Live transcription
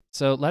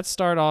So let's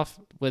start off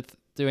with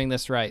doing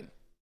this right.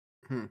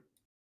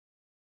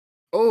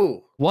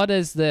 Oh, What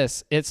is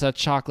this? It's a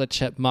chocolate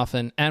chip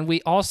muffin. And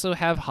we also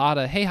have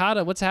Hada. Hey,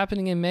 Hada, what's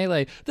happening in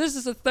Melee? This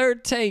is a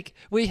third take.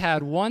 We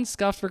had one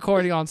scuffed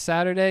recording on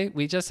Saturday.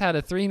 We just had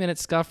a 3-minute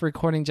scuffed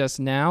recording just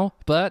now.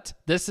 But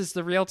this is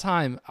the real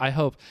time, I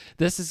hope.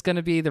 This is going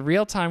to be the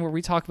real time where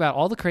we talk about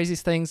all the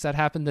craziest things that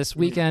happened this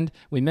weekend.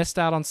 We missed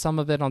out on some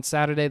of it on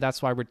Saturday.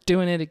 That's why we're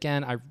doing it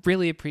again. I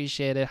really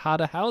appreciate it.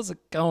 Hada, how's it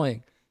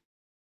going?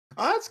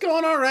 it's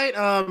going all right.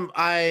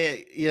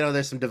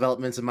 There's some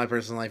developments in my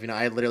personal life.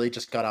 I literally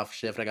just got off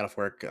shift. I got off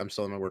work. I'm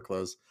still in my work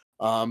clothes.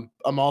 I'm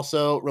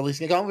also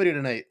releasing a comment video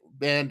tonight.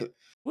 And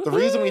the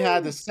reason we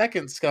had the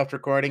second scuffed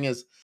recording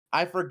is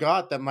I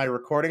forgot that my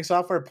recording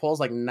software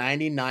pulls like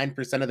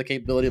 99% of the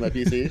capability of my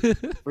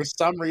PC. For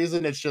some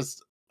reason, it's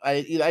just I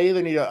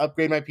either need to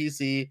upgrade my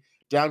PC,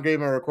 downgrade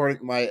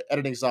my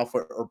editing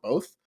software, or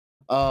both.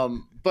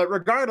 But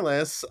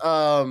regardless,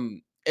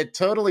 it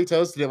totally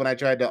toasted it when I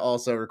tried to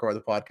also record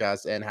the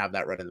podcast and have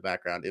that run in the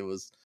background. It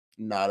was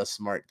not a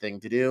smart thing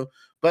to do.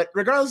 But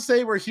regardless,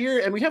 say we're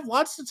here and we have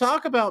lots to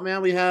talk about,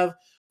 man. We have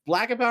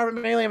Black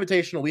Empowerment Melee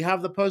Invitational. We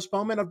have the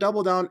postponement of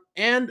Double Down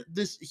and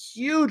this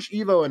huge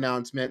Evo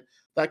announcement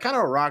that kind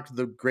of rocked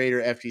the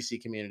greater FGC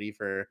community,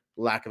 for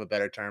lack of a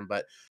better term.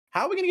 But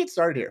how are we going to get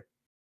started here?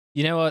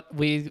 You know what?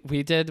 We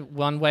did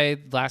one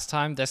way last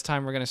time. This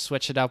time we're going to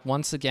switch it up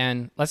once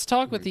again. Let's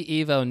talk with the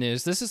Evo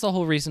news. This is the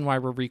whole reason why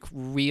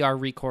we are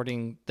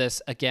recording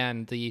this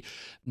again, the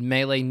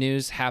Melee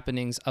news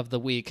happenings of the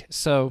week.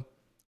 So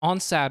on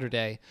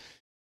Saturday,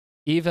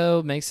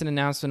 Evo makes an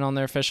announcement on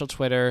their official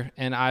Twitter,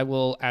 and I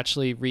will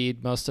actually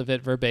read most of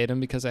it verbatim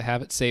because I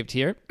have it saved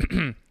here.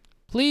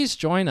 Please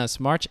join us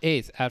March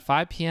 8th at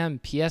 5 p.m.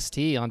 PST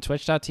on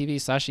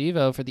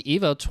twitch.tv/Evo for the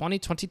Evo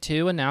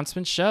 2022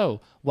 announcement show.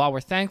 While we're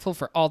thankful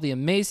for all the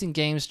amazing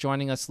games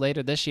joining us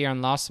later this year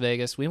in Las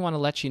Vegas, we want to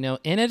let you know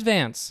in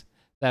advance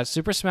that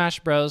Super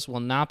Smash Bros. Will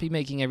not be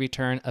making a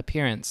return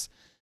appearance.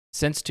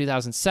 Since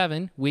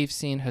 2007, we've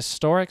seen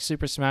historic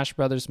Super Smash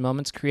Bros.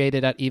 Moments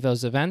created at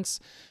Evo's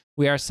events.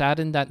 We are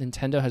saddened that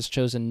Nintendo has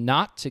chosen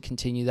not to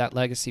continue that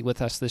legacy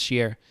with us this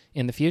year.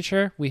 In the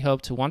future, we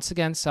hope to once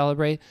again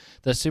celebrate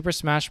the Super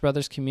Smash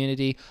Bros.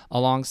 Community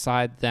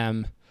alongside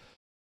them.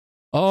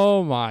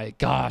 Oh my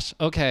gosh.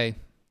 Okay.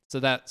 So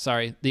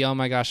the oh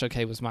my gosh,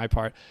 okay was my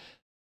part.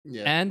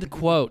 Yeah. End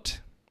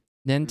quote.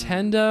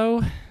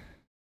 Nintendo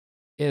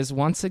is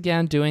once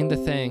again doing the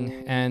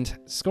thing, and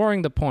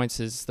scoring the points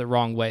is the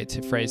wrong way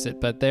to phrase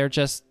it, but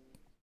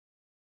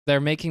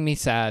they're making me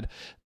sad.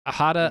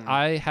 Hada,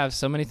 I have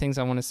so many things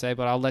I want to say,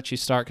 but I'll let you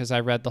start because I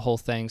read the whole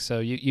thing. So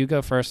you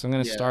go first. I'm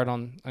gonna start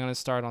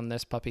on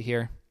this puppy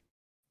here.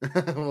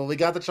 Well, we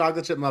got the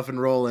chocolate chip muffin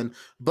rolling,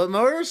 but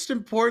most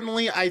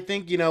importantly, I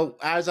think,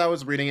 as I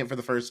was reading it for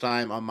the first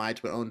time on my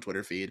own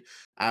Twitter feed,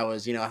 I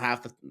was,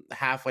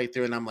 halfway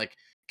through, and I'm like,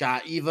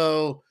 God,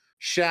 Evo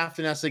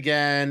shafting us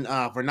again.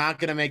 We're not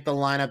gonna make the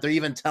lineup. They're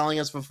even telling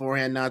us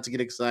beforehand not to get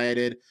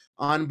excited.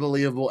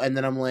 Unbelievable. And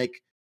then I'm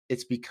like,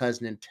 it's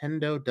because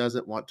Nintendo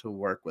doesn't want to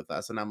work with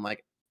us. And I'm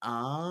like,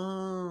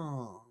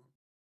 oh.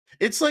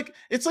 It's like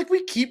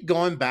we keep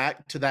going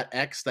back to that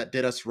X that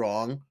did us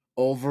wrong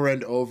over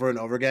and over and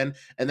over again.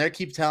 And they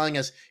keep telling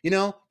us,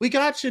 we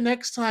got you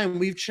next time.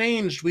 We've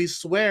changed. We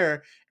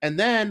swear. And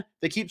then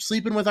they keep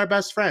sleeping with our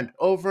best friend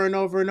over and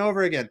over and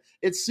over again.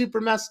 It's super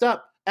messed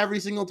up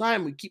every single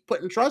time. We keep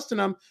putting trust in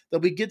them that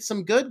we get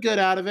some good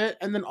out of it.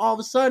 And then all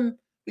of a sudden,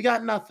 we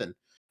got nothing.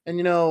 And,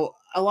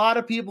 a lot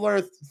of people are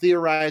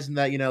theorizing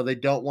that, they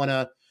don't want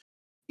to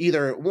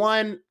either,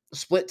 one,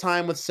 split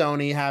time with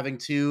Sony, having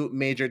two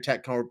major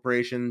tech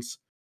corporations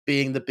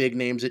being the big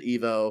names at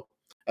Evo.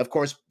 Of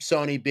course,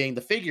 Sony being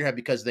the figurehead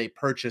because they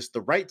purchased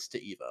the rights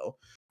to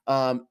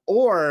Evo.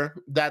 Or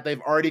that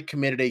they've already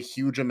committed a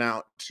huge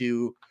amount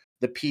to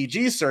the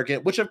PG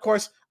circuit, which, of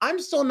course, I'm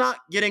still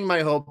not getting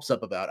my hopes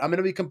up about. I'm going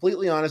to be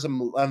completely honest.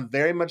 I'm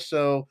very much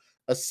so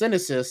a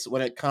cynicist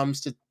when it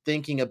comes to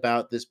thinking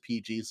about this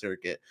PG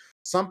circuit.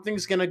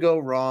 Something's going to go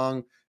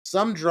wrong.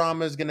 Some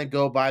drama is going to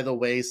go by the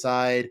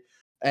wayside,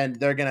 and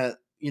they're going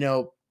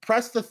to,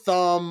 press the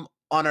thumb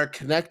on our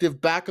connective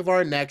back of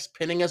our necks,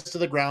 pinning us to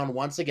the ground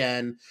once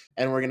again.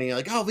 And we're going to be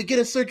like, oh, we get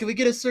a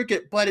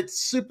circuit, but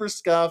it's super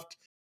scuffed.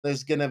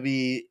 There's going to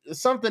be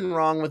something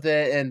wrong with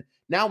it. And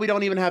now we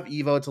don't even have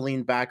Evo to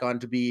lean back on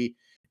to be,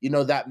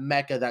 that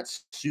mecca, that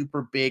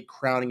super big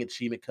crowning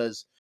achievement.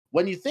 Because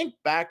when you think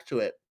back to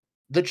it,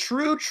 the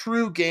true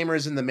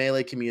gamers in the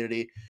Melee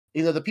community,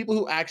 the people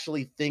who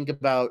actually think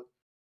about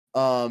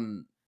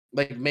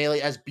like Melee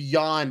as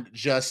beyond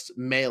just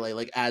Melee,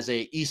 like as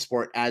a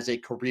esport, as a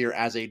career,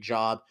 as a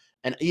job,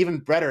 and even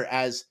better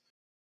as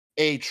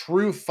a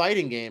true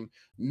fighting game,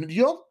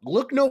 you don't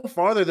look no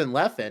farther than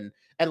Leffen.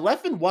 And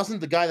Leffen wasn't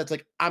the guy that's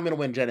like, I'm going to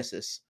win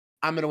Genesis.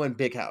 I'm going to win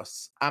Big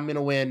House. I'm going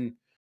to win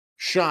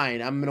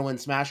Shine. I'm going to win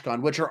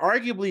SmashCon, which are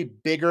arguably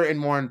bigger and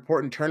more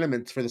important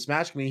tournaments for the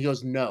Smash community. He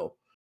goes, no,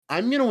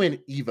 I'm going to win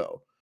Evo.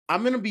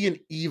 I'm going to be an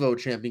Evo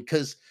champion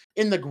because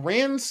in the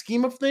grand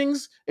scheme of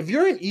things, if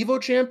you're an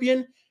Evo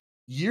champion,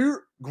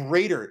 you're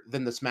greater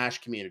than the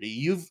Smash community.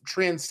 You've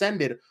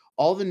transcended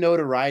all the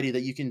notoriety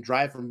that you can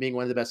drive from being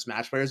one of the best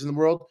Smash players in the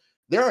world.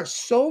 There are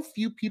so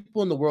few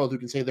people in the world who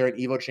can say they're an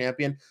Evo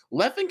champion.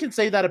 Leffen can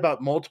say that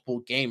about multiple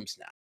games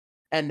now.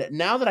 And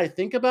now that I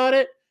think about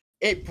it,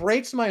 it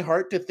breaks my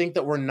heart to think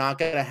that we're not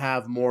going to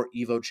have more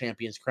Evo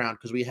champions crowned,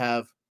 because we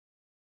have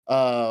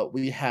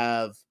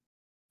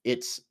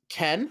it's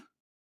Ken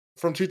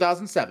from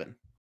 2007.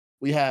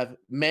 We have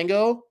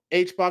Mango,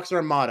 HBox,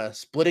 Armada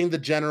splitting the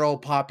general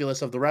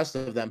populace of the rest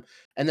of them,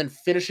 and then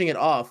finishing it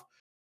off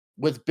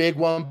with Big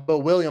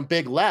Wumbo William,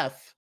 Big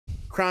Left,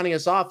 crowning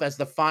us off as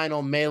the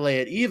final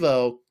melee at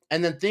Evo.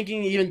 And then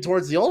thinking even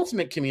towards the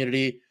Ultimate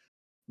community,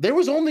 there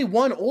was only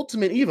one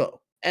Ultimate Evo,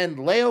 and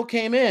Leo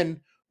came in,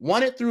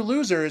 won it through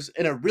losers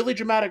in a really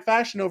dramatic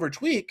fashion over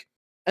Tweak,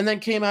 and then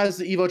came out as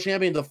the Evo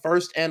champion, the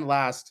first and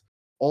last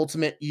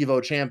Ultimate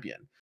Evo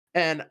champion.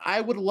 And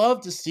I would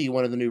love to see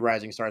one of the new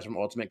rising stars from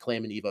Ultimate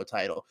claim an Evo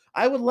title.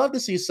 I would love to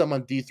see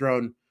someone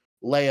dethrone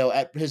Leo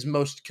at his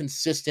most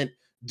consistent,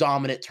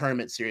 dominant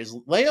tournament series.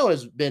 Leo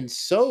has been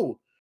so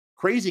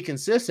crazy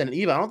consistent at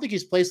Evo. I don't think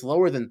he's placed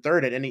lower than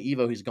third at any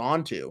Evo he's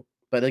gone to.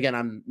 But again,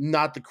 I'm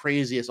not the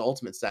craziest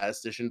Ultimate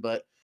statistician,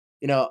 but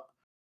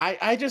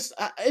I just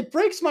it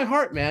breaks my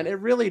heart, man. It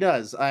really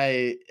does.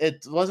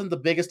 It wasn't the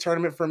biggest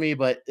tournament for me,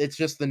 but it's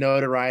just the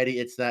notoriety.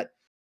 It's that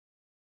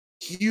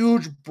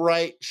huge,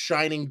 bright,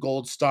 shining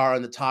gold star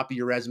on the top of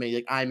your resume.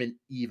 Like, I'm an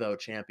Evo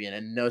champion,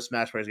 and no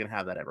Smash player is gonna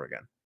have that ever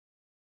again.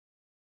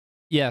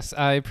 Yes,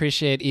 I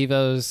appreciate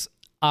Evo's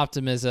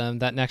optimism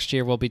that next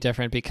year will be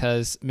different,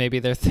 because maybe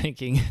they're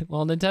thinking,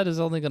 well, Nintendo's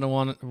only going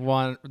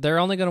to they're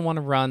only going to want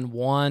to run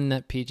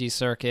one PG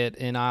circuit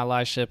in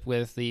allyship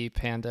with the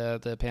Panda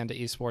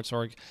Esports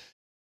org.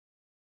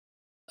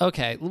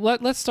 Okay,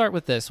 let's start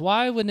with this.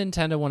 Why would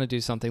Nintendo want to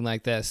do something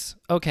like this?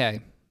 Okay,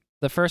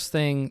 the first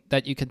thing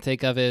that you can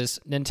think of is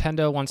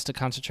Nintendo wants to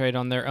concentrate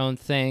on their own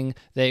thing.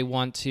 They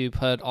want to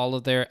put all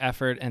of their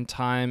effort and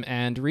time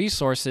and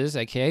resources,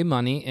 aka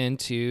money,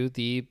 into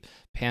the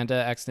Panda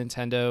X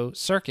Nintendo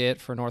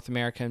circuit for North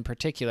America in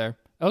particular.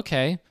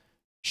 Okay,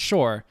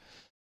 sure.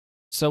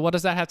 So what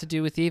does that have to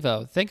do with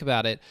Evo? Think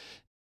about it.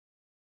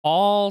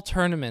 All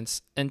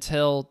tournaments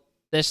until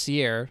this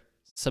year,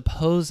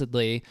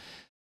 supposedly,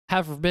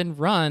 have been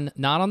run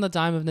not on the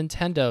dime of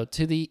Nintendo,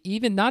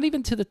 not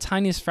even to the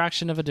tiniest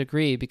fraction of a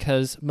degree,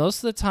 because most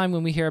of the time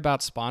when we hear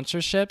about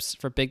sponsorships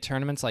for big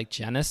tournaments like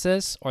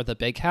Genesis or the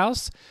Big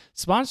House,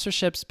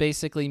 sponsorships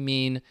basically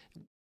mean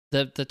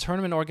the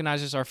tournament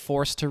organizers are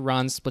forced to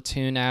run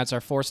Splatoon ads,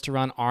 are forced to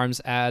run ARMS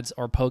ads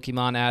or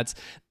Pokemon ads.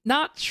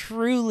 Not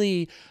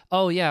truly,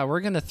 oh yeah, we're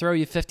going to throw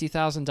you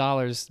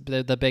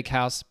 $50,000, the Big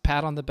House,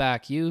 pat on the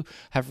back. You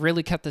have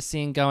really kept the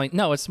scene going.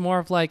 No, it's more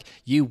of like,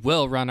 you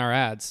will run our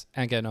ads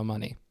and get no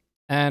money.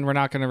 And we're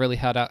not going to really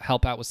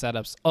help out with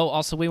setups. Oh,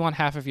 also, we want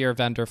half of your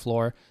vendor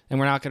floor, and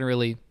we're not going to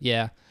really,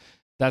 you're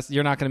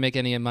not going to make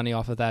any money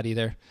off of that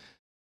either.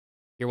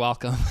 You're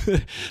welcome.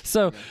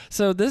 So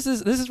this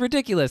is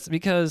ridiculous,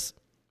 because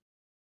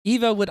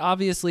Evo would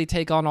obviously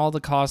take on all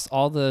the costs,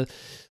 all the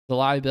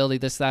liability,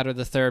 this, that, or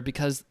the third,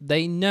 because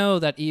they know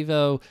that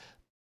Evo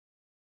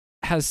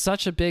has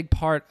such a big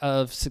part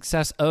of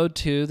success owed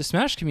to the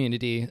Smash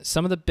community.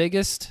 Some of the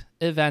biggest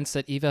events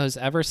that Evo has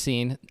ever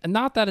seen, and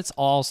not that it's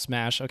all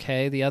Smash,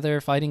 okay? The other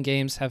fighting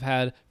games have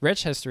had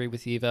rich history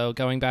with Evo,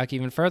 going back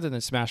even further than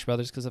Smash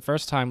Brothers, because the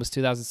first time was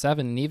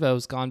 2007, and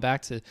Evo's gone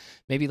back to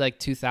maybe like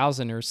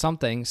 2000 or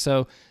something.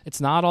 So it's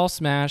not all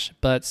Smash,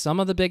 but some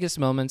of the biggest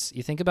moments,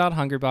 you think about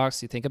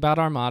Hungrybox, you think about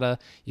Armada,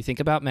 you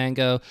think about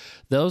Mango,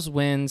 those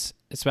wins,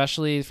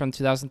 especially from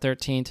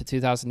 2013 to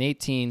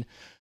 2018,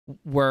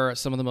 were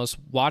some of the most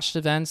watched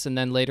events. And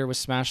then later with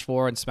Smash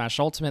 4 and Smash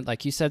Ultimate,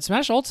 like you said,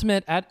 Smash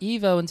Ultimate at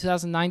Evo in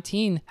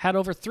 2019 had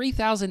over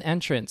 3,000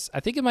 entrants.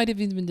 I think it might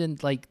have even been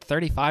like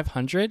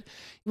 3,500. It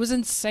was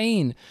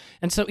insane.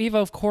 And so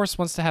Evo, of course,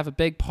 wants to have a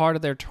big part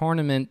of their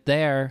tournament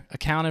there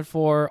accounted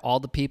for,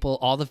 all the people,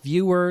 all the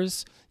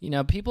viewers,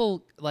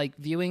 people like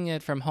viewing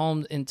it from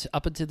home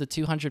up into the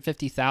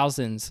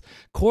 250,000s,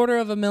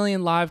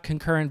 250,000 live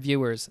concurrent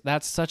viewers.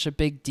 That's such a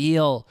big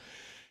deal.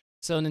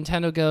 So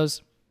Nintendo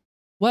goes,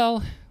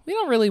 well, we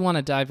don't really want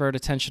to divert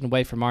attention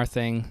away from our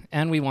thing,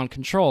 and we want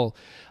control.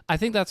 I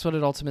think that's what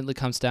it ultimately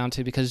comes down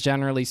to, because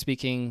generally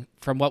speaking,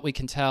 from what we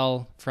can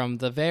tell from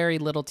the very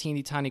little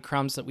teeny tiny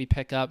crumbs that we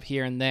pick up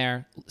here and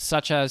there,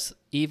 such as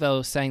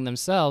Evo saying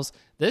themselves,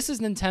 this is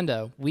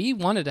Nintendo. We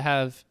wanted to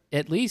have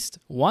at least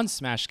one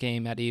Smash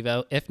game at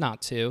Evo, if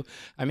not two.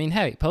 I mean,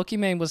 hey,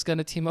 Pokimane was going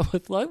to team up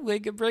with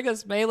Ludwig and bring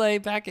us Melee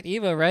back at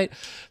Evo, right?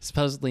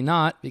 Supposedly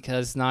not,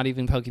 because not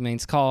even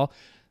Pokimane's call.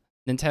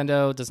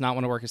 Nintendo does not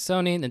want to work with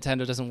Sony.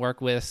 Nintendo doesn't work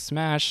with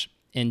Smash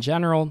in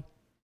general.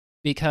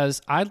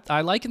 because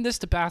I liken this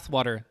to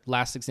bathwater.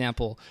 Last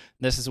example.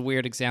 This is a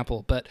weird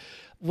example, but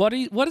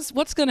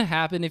what's going to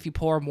happen if you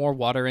pour more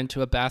water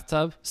into a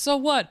bathtub? So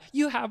what?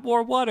 You have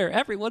more water.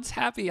 Everyone's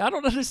happy. I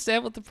don't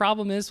understand what the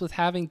problem is with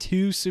having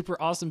two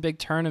super awesome big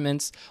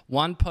tournaments,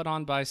 one put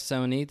on by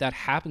Sony that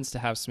happens to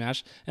have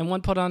Smash and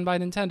one put on by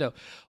Nintendo.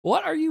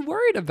 What are you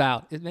worried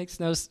about? It makes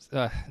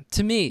to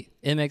me,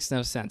 it makes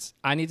no sense.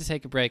 I need to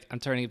take a break. I'm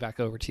turning it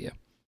back over to you.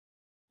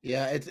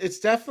 Yeah, it's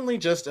definitely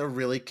just a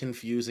really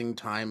confusing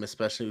time,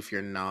 especially if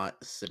you're not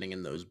sitting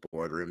in those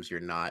boardrooms, you're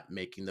not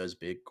making those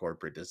big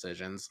corporate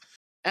decisions.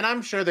 And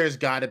I'm sure there's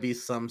got to be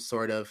some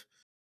sort of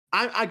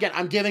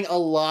I'm giving a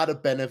lot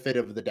of benefit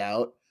of the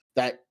doubt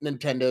that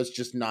Nintendo's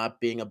just not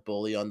being a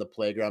bully on the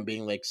playground,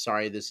 being like,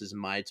 sorry, this is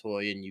my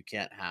toy and you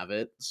can't have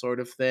it, sort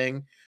of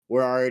thing.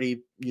 We're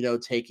already,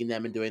 taking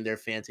them and doing their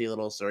fancy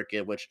little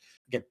circuit, which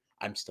again,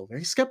 I'm still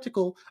very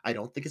skeptical. I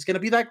don't think it's gonna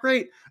be that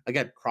great.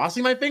 Again,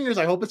 crossing my fingers,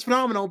 I hope it's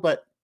phenomenal,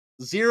 but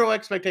zero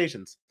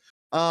expectations.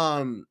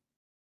 Um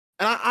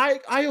and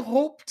I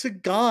hope to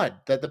God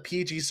that the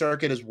PG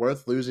circuit is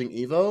worth losing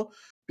Evo,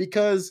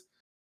 because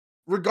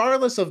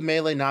regardless of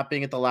Melee not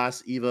being at the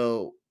last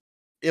Evo,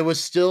 it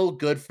was still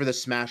good for the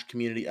Smash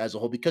community as a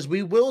whole, because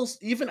we will,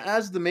 even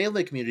as the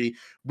Melee community,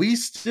 we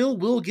still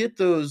will get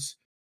those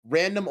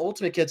random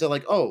Ultimate kids that are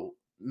like, oh,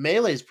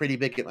 Melee is pretty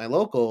big at my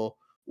local.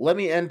 Let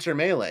me enter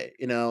Melee.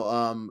 I know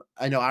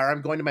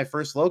I'm going to my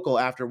first local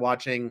after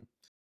watching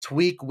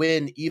Tweak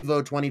win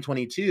Evo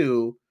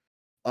 2022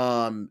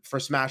 for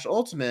Smash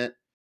Ultimate,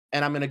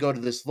 and I'm gonna go to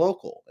this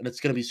local, and it's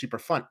gonna be super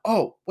fun.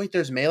 Oh, wait,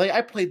 there's Melee.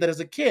 I played that as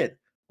a kid.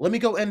 Let me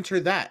go enter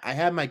that. I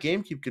have my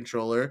GameCube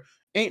controller.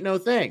 Ain't no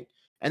thing.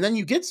 And then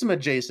you get some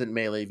adjacent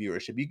Melee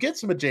viewership. You get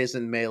some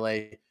adjacent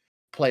Melee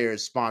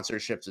players,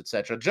 sponsorships,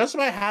 etc. Just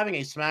by having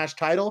a Smash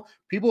title,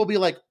 people will be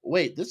like,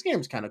 "Wait, this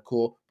game's kind of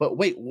cool." But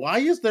wait, why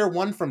is there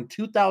one from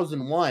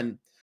 2001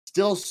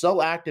 still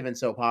so active and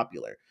so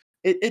popular?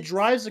 It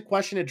drives the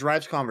question. It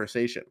drives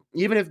conversation,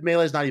 even if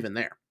Melee's not even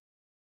there.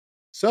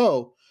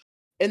 So,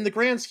 in the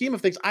grand scheme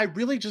of things, I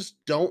really just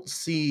don't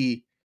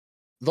see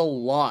the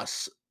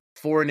loss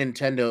for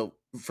Nintendo,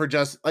 for,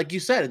 just like you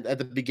said at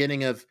the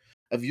beginning of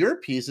your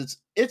piece.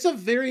 It's a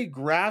very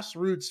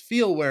grassroots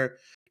feel where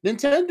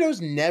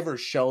Nintendo's never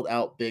shelled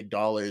out big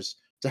dollars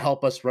to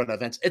help us run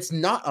events. It's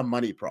not a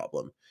money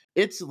problem.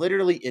 It's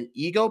literally an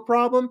ego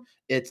problem.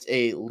 It's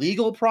a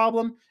legal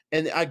problem.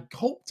 And I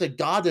hope to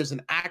God there's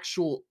an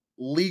actual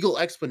legal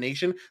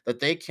explanation that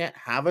they can't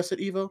have us at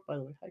Evo. By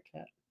the way, hi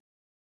cat.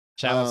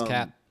 Shadow's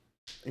cat.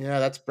 Um, yeah,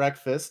 that's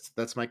Breakfast.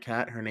 That's my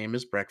cat. Her name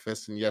is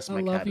Breakfast, and yes, I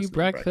my love cat you, is named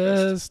Breakfast.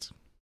 breakfast.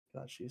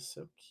 God, she's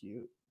so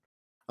cute.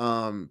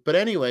 But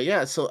anyway,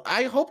 yeah. So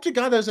I hope to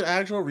God there's an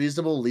actual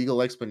reasonable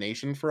legal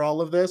explanation for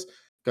all of this,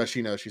 because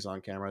she knows she's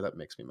on camera. That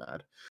makes me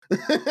mad.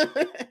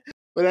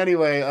 But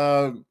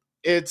anyway,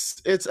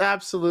 it's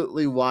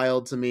absolutely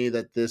wild to me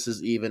that this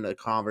is even a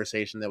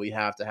conversation that we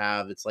have to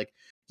have. It's like,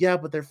 yeah,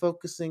 but they're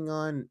focusing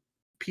on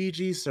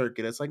PG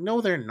circuit. It's like,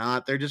 no, they're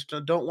not. They're just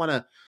don't want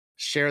to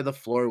share the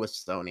floor with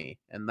Sony,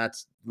 and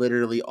that's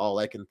literally all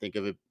I can think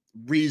of it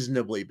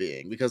reasonably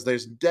being, because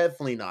there's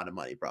definitely not a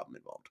money problem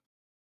involved.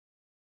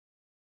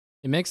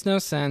 It makes no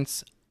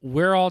sense.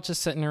 We're all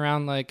just sitting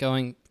around like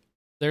going,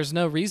 there's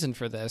no reason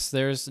for this.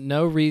 There's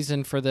no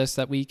reason for this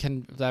that we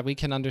can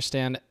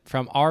understand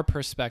from our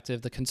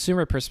perspective, the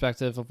consumer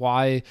perspective, of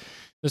why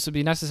this would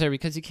be necessary,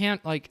 because you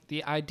can't, like,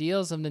 the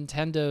ideals of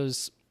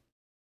Nintendo's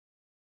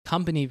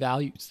company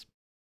values,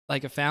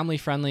 like a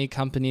family-friendly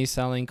company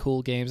selling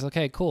cool games.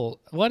 Okay, cool.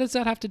 What does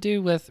that have to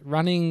do with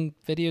running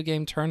video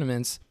game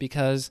tournaments?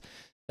 Because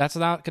that's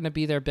not going to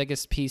be their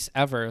biggest piece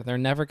ever. They're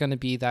never going to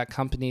be that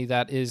company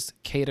that is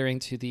catering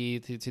to the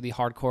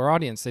hardcore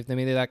audience. They've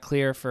made that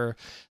clear for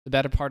the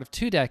better part of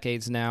 2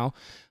 decades now.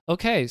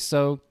 Okay,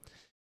 so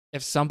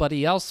if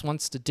somebody else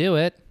wants to do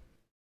it,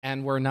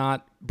 and we're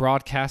not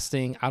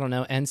broadcasting, I don't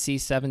know,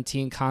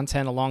 NC-17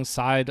 content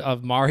alongside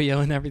of Mario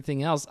and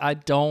everything else, I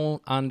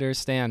don't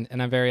understand,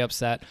 and I'm very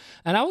upset.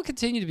 And I will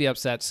continue to be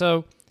upset.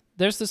 So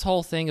there's this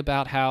whole thing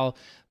about how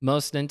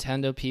most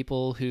Nintendo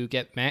people who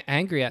get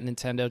angry at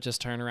Nintendo just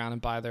turn around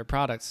and buy their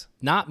products.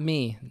 Not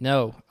me.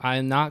 No,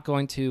 I'm not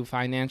going to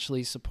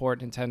financially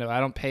support Nintendo. I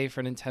don't pay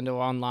for Nintendo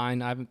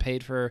Online. I haven't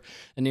paid for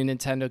a new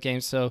Nintendo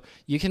game. So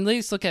you can at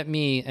least look at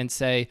me and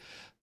say,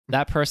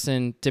 that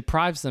person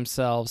deprives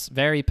themselves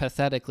very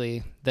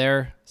pathetically.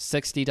 They're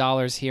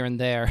 $60 here and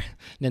there.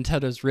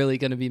 Nintendo's really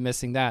going to be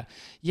missing that.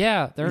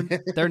 Yeah,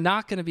 they're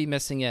not going to be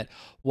missing it.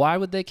 Why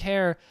would they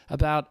care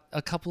about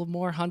a couple of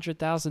more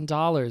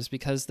 $100,000?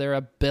 Because they're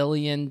a $1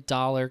 billion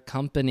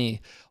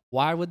company.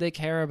 Why would they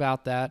care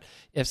about that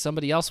if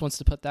somebody else wants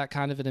to put that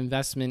kind of an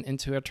investment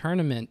into a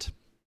tournament?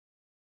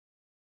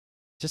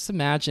 Just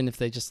imagine if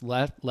they just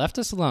left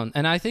us alone.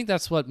 And I think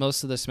that's what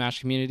most of the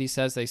Smash community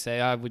says. They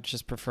say, I would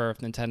just prefer if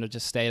Nintendo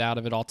just stayed out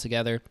of it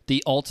altogether.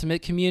 The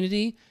Ultimate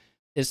community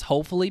is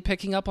hopefully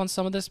picking up on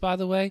some of this, by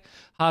the way.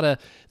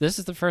 This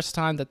is the first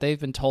time that they've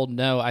been told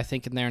no, I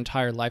think, in their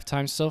entire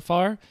lifetime so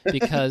far,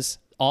 because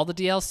all the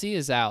DLC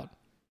is out.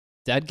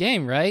 Dead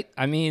game, right?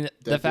 I mean,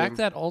 the Dead fact game.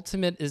 that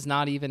Ultimate is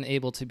not even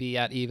able to be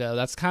at Evo,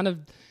 that's kind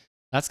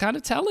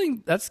of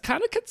telling. That's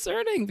kind of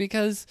concerning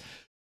because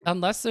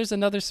unless there's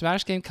another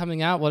Smash game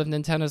coming out, what if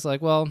Nintendo's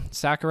like, well,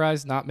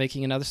 Sakurai's not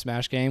making another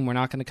Smash game. We're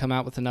not going to come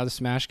out with another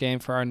Smash game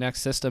for our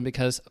next system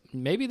because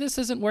maybe this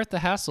isn't worth the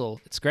hassle.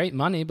 It's great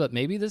money, but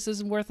maybe this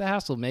isn't worth the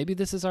hassle. Maybe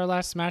this is our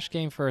last Smash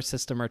game for a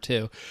system or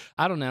two.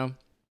 I don't know.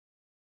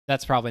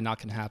 That's probably not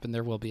going to happen.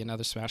 There will be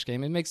another Smash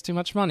game. It makes too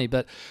much money.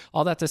 But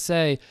all that to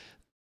say,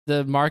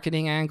 the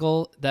marketing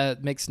angle,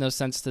 that makes no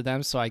sense to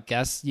them. So I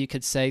guess you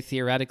could say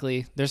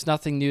theoretically, there's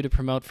nothing new to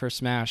promote for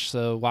Smash.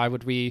 So why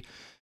would we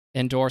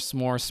endorse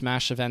more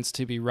Smash events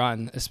to be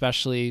run,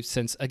 especially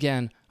since,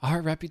 again,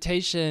 our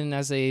reputation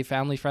as a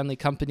family-friendly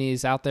company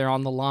is out there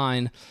on the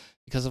line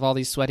because of all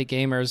these sweaty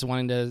gamers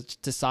wanting to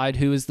decide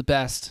who is the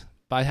best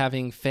by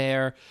having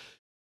fair,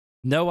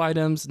 no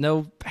items,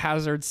 no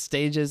hazard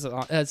stages.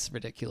 That's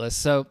ridiculous.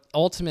 So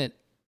Ultimate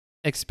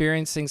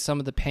experiencing some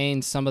of the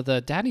pain, some of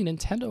the Daddy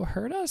Nintendo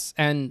hurt us,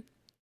 and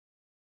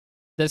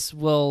this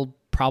will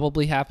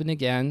probably happen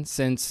again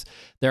since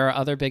there are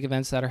other big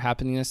events that are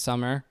happening this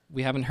summer.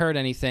 We haven't heard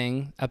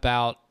anything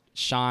about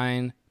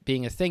Shine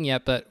being a thing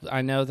yet, but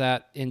I know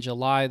that in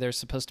July there's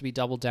supposed to be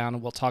Double Down,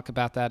 and we'll talk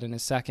about that in a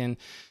second.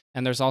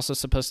 And there's also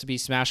supposed to be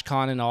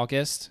SmashCon in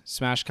August,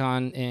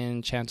 SmashCon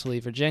in Chantilly,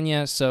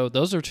 Virginia. So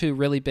those are two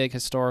really big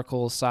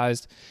historical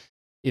sized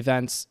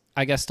events.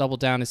 I guess Double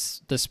Down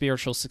is the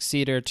spiritual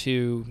successor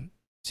to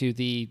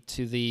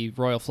the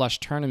Royal Flush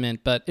tournament,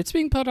 but it's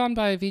being put on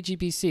by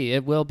VGBC.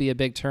 It will be a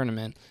big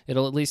tournament.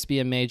 It'll at least be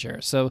a major.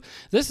 So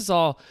this is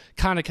all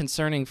kind of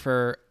concerning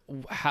for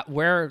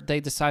where they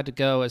decide to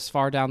go as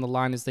far down the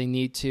line as they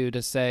need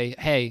to say,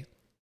 hey,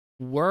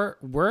 we're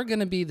going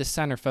to be the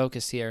center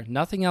focus here.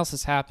 Nothing else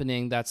is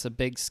happening that's a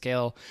big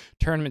scale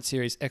tournament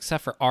series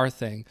except for our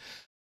thing.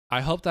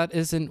 I hope that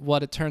isn't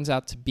what it turns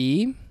out to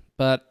be.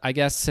 But I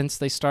guess since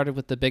they started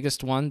with the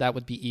biggest one, that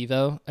would be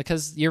Evo.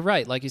 Because you're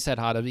right, like you said,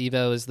 Hada,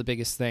 Evo is the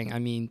biggest thing. I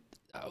mean,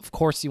 of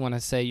course you want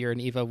to say you're an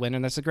Evo winner.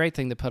 That's a great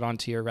thing to put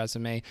onto your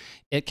resume.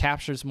 It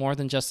captures more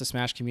than just the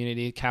Smash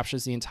community. It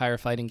captures the entire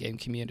fighting game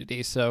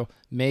community. So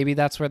maybe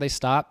that's where they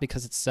stop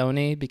because it's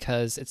Sony,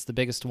 because it's the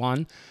biggest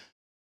one.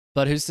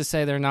 But who's to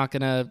say they're not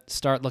going to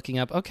start looking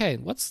up, okay,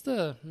 what's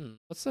the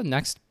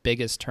next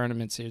biggest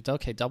tournament series?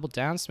 Okay, Double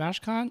Down,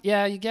 SmashCon?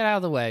 Yeah, you get out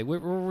of the way.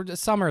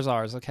 Summer's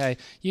ours, okay?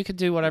 You could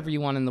do whatever you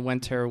want in the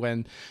winter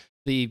when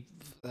the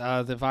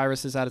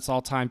virus is at its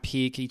all-time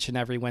peak each and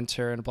every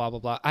winter and blah, blah,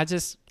 blah.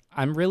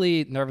 I'm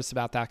really nervous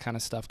about that kind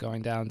of stuff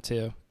going down,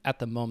 too, at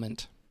the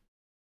moment.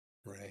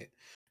 Right.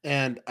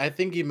 And I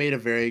think you made a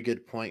very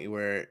good point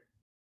where,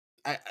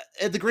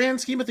 at the grand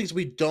scheme of things,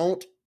 we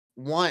don't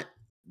want,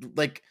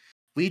 like,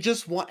 we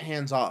just want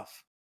hands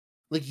off.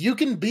 Like, you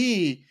can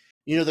be,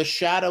 the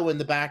shadow in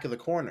the back of the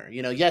corner.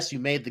 Yes, you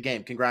made the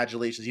game.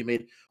 Congratulations. You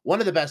made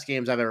one of the best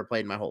games I've ever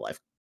played in my whole life.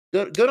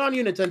 Good on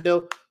you,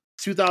 Nintendo.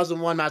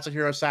 2001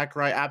 Matsuhiro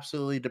Sakurai,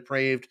 absolutely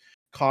depraved,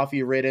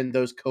 coffee-ridden.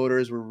 Those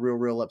coders were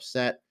real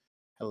upset.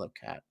 Hello,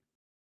 cat.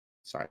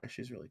 Sorry,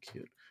 she's really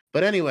cute.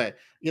 But anyway,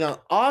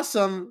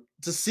 awesome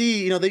to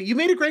see, that you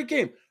made a great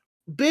game.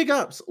 Big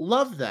ups.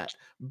 Love that.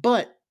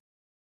 But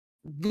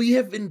we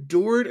have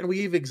endured and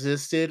we've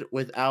existed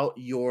without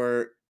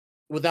you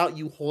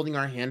holding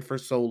our hand for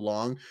so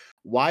long.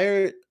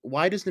 Why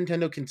does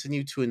Nintendo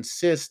continue to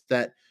insist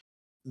that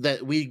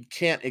we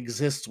can't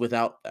exist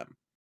without them?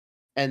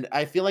 And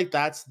I feel like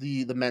that's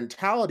the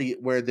mentality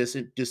where this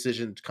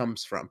decision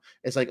comes from.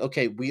 It's like,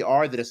 okay, we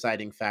are the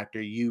deciding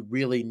factor. You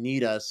really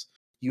need us.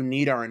 You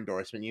need our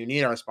endorsement. You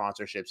need our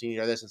sponsorships. You need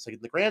our this. It's like,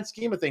 in the grand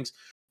scheme of things,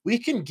 we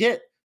can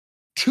get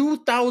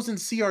 2,000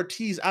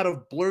 CRTs out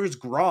of Blur's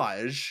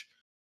garage,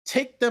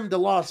 take them to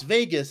Las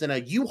Vegas in a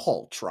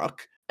U-Haul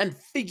truck, and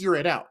figure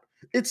it out.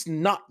 It's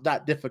not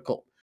that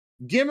difficult.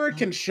 Gimmer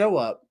can show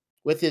up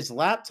with his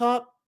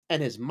laptop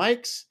and his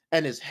mics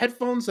and his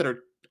headphones that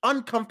are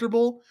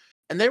uncomfortable,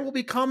 and there will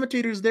be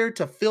commentators there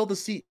to fill the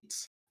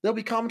seats. There'll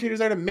be commentators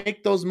there to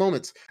make those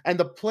moments, and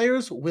the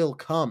players will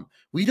come.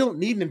 We don't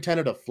need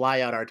Nintendo to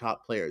fly out our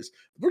top players.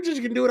 We're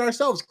just gonna do it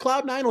ourselves.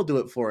 Cloud9 will do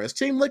it for us.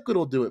 Team Liquid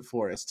will do it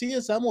for us.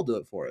 TSM will do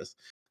it for us.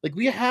 Like,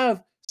 we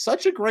have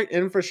such a great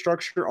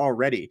infrastructure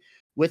already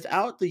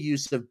without the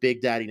use of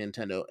Big Daddy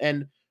Nintendo.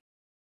 And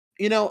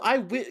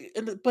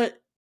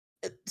but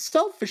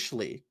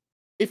selfishly,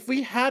 if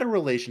we had a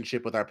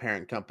relationship with our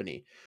parent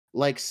company,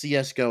 like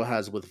CS:GO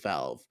has with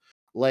Valve,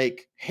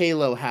 like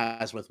Halo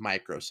has with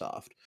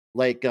Microsoft,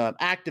 like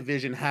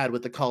Activision had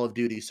with the Call of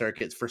Duty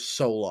circuits for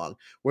so long,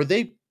 where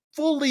they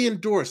fully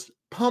endorsed,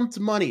 pumped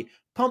money,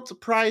 pumped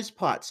prize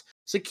pots,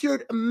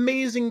 secured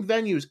amazing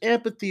venues,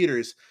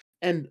 amphitheaters,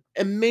 and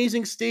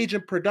amazing stage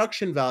and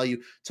production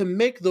value to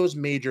make those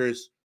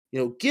majors,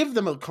 give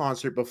them a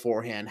concert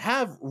beforehand,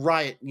 have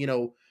Riot,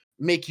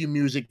 make you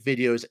music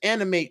videos,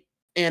 animate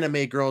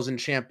anime girls and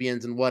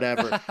champions and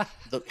whatever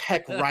the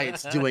heck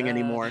Riot's doing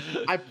anymore.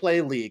 I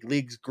play League.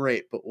 League's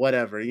great, but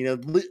whatever.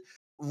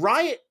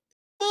 Riot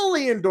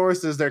fully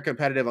endorses their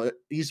competitive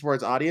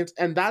esports audience,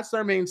 and that's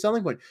their main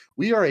selling point.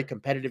 We are a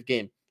competitive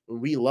game.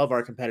 we love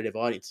our competitive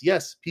audience.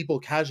 Yes, people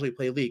casually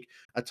play League.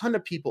 A ton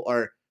of people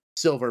are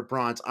silver,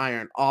 bronze,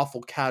 iron,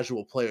 awful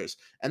casual players.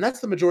 And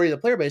that's the majority of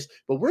the player base.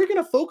 But we're going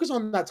to focus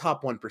on that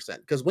top 1%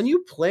 because when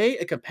you play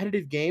a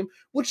competitive game,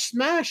 which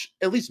Smash,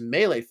 at least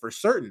Melee for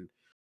certain,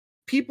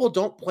 people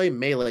don't play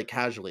Melee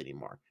casually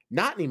anymore.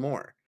 Not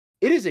anymore.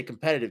 It is a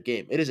competitive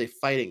game, it is a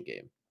fighting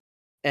game.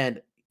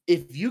 And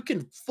if you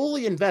can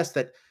fully invest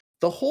that,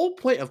 the whole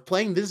point of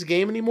playing this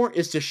game anymore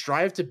is to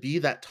strive to be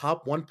that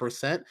top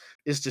 1%,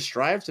 is to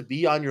strive to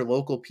be on your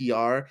local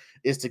PR,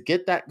 is to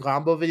get that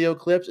combo video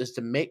clips, is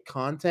to make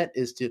content,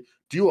 is to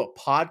do a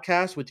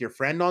podcast with your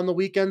friend on the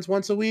weekends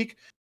once a week.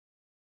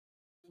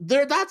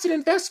 That's an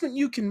investment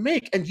you can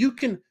make and you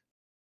can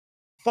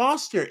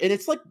foster. And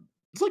it's like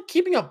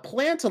keeping a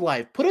plant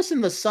alive. Put us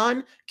in the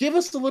sun, give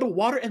us a little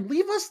water, and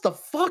leave us the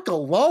fuck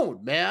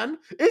alone, man.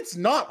 It's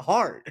not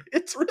hard.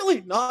 It's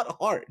really not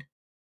hard.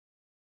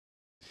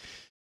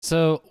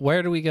 So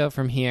where do we go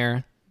from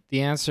here?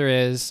 The answer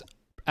is,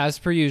 as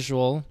per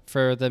usual,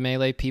 for the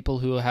Melee people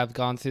who have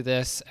gone through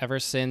this ever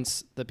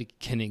since the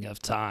beginning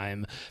of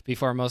time,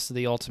 before most of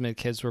the Ultimate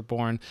kids were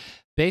born,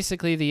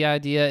 basically the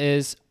idea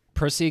is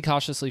proceed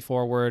cautiously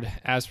forward,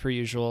 as per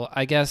usual.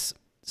 I guess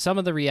some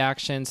of the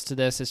reactions to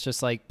this is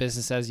just like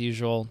business as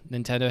usual.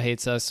 Nintendo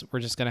hates us. We're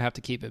just going to have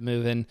to keep it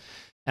moving.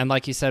 And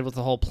like you said with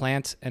the whole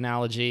plant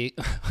analogy,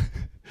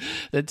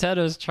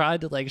 Nintendo's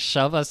tried to like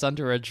shove us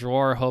under a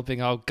drawer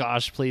hoping, oh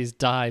gosh, please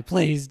die,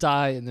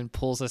 and then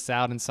pulls us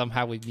out and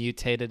somehow we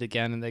mutated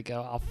again and they go,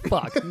 oh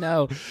fuck,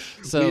 no.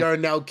 So we are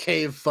now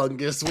cave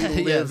fungus. We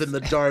live yes. in the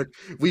dark.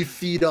 We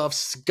feed off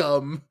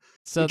scum.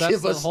 So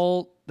that's the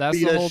whole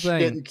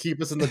thing. And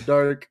keep us in the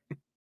dark.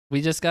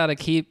 We just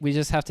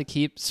have to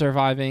keep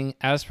surviving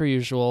as per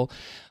usual.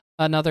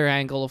 Another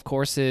angle, of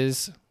course,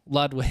 is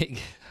Ludwig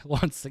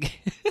once again.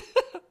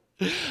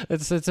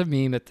 It's a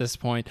meme at this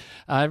point.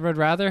 I would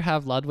rather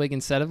have Ludwig,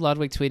 instead of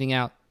Ludwig tweeting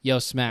out, yo,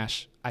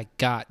 Smash, I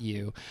got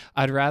you.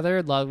 I'd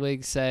rather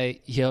Ludwig say,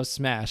 yo,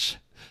 Smash,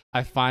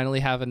 I finally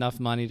have enough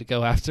money to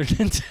go after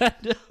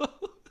Nintendo.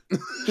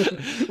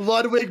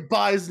 Ludwig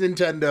buys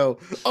Nintendo.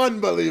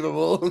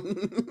 Unbelievable.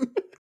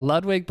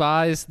 Ludwig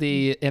buys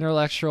the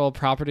intellectual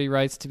property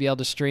rights to be able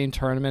to stream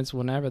tournaments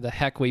whenever the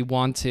heck we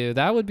want to.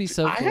 That would be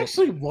so cool. I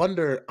actually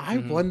wonder,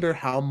 wonder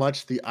how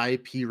much the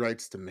IP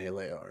rights to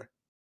Melee are.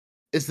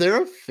 Is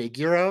there a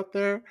figure out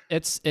there?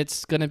 It's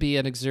going to be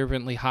an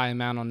exuberantly high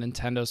amount on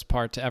Nintendo's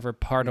part to ever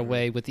part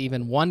away with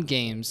even one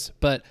games.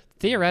 But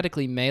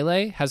theoretically,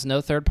 Melee has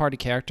no third-party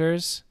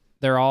characters.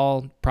 They're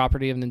all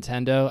property of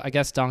Nintendo. I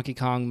guess Donkey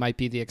Kong might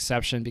be the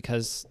exception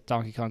because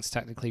Donkey Kong's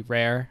technically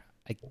rare,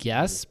 I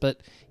guess.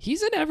 But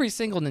he's in every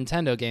single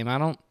Nintendo game. I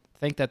don't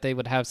think that they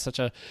would have such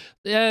a...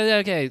 Yeah,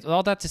 okay,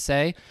 all that to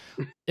say,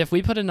 if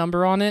we put a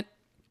number on it,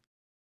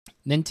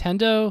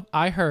 Nintendo,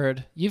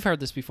 you've heard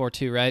this before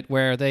too, right?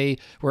 Where they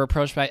were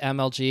approached by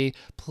MLG,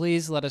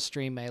 please let us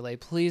stream Melee,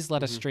 please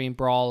let us stream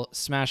Brawl,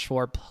 Smash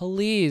 4,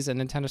 please.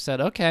 And Nintendo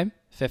said, okay,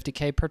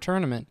 $50K per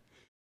tournament.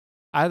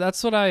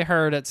 That's what I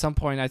heard at some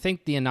point. I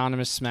think the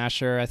Anonymous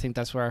Smasher, I think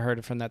that's where I heard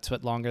it from, that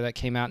TwitLonger that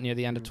came out near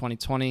the end of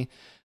 2020.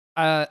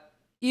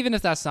 Even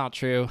if that's not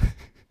true,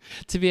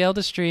 to be able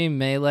to stream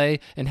Melee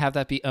and have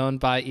that be owned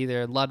by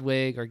either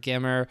Ludwig or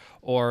Gimmer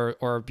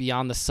or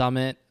Beyond the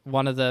Summit,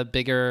 one of the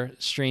bigger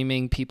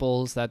streaming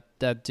peoples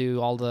that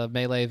do all the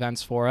Melee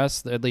events for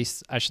us, at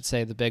least I should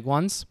say the big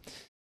ones.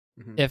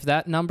 If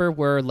that number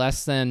were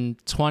less than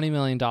 $20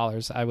 million,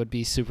 I would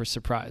be super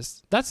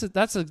surprised. That's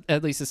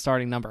at least a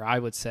starting number, I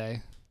would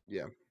say.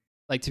 Yeah.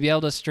 Like, to be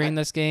able to stream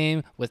this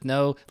game with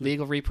no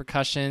legal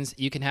repercussions,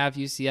 you can have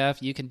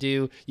UCF, you could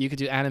do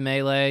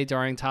Animelee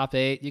during top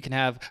 8, you can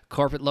have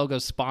corporate logo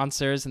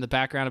sponsors in the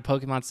background of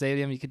Pokemon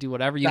Stadium, you could do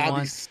whatever you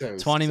want. So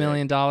 $20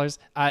 million.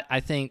 I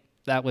think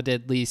that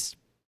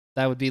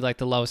would be like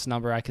the lowest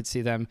number I could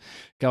see them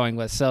going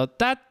with. So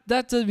that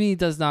to me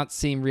does not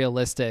seem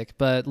realistic.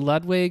 But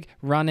Ludwig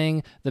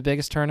running the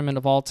biggest tournament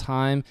of all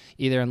time,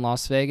 either in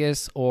Las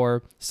Vegas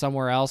or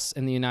somewhere else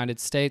in the United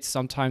States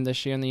sometime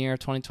this year in the year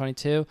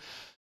 2022,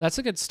 that's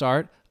a good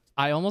start.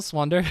 I almost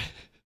wonder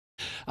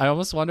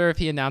if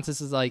he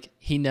announces is like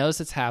he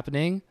knows it's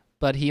happening,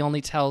 but he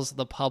only tells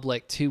the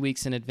public 2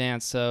 weeks in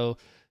advance so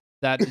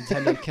that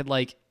Nintendo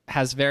could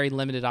has very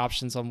limited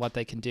options on what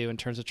they can do in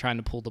terms of trying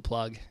to pull the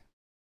plug.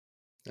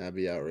 That'd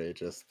be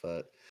outrageous,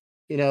 but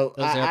those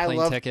airplane I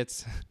love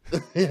tickets.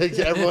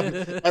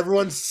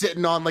 everyone's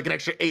sitting on like an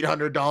extra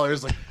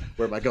 $800. Like,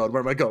 where am I going?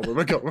 Where am I going? Where am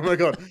I going? Where am I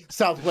going?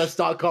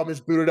 Southwest.com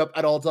is booted up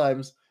at all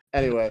times.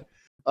 Anyway,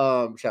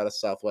 shout out to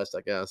Southwest,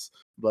 I guess.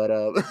 But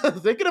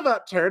thinking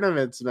about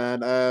tournaments,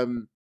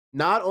 man.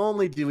 Not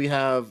only do we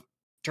have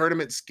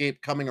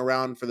Tournamentscape coming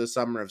around for the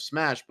summer of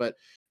Smash, but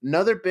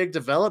another big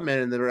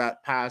development in the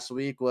past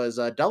week was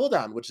Double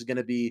Down, which is going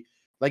to be,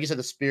 like you said,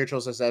 the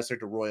spiritual successor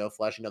to Royal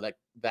Flush,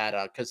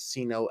 that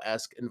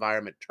casino-esque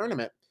environment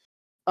tournament,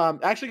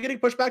 actually getting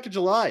pushed back to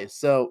July.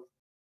 So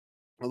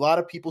a lot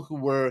of people who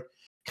were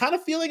kind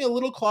of feeling a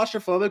little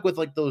claustrophobic with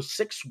those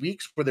 6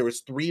 weeks where there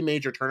was 3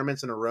 major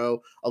tournaments in a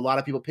row, a lot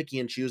of people picking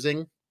and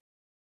choosing.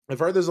 I've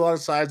heard there's a lot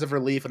of signs of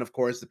relief, and of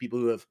course, the people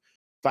who have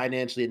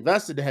financially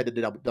invested to head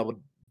to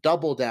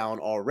double down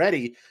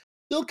already,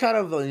 still kind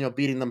of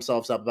beating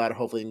themselves up about it.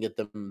 Hopefully, can get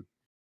them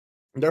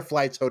their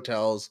flights,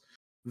 hotels,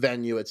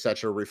 venue,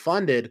 etc.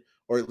 refunded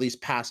or at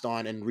least passed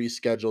on and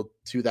rescheduled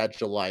to that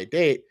July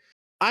date.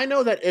 I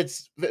know that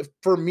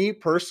for me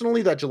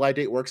personally, that July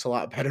date works a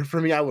lot better for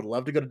me. I would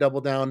love to go to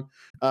Double Down.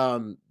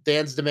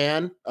 Dan's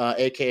Demand,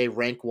 aka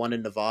rank one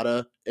in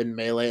Nevada in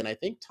Melee, and I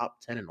think top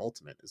 10 in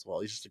Ultimate as well.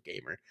 He's just a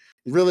gamer.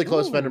 Really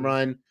close friend of Ooh.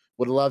 mine.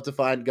 Would love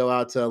to go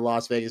out to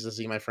Las Vegas to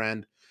see my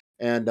friend.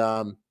 And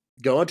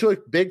go into a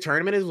big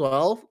tournament as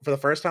well for the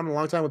first time in a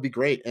long time would be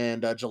great.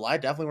 And July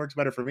definitely works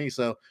better for me.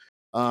 So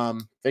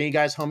if any of you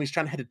guys homies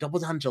trying to head to Double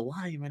Down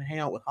July, you might hang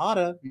out with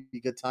Hada, be a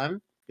good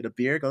time, get a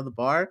beer, go to the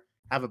bar,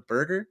 have a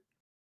burger,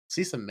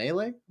 see some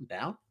Melee. I'm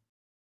down.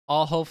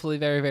 All hopefully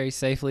very, very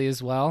safely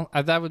as well.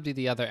 That would be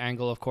the other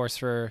angle, of course,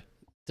 for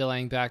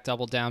delaying back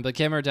Double Down. But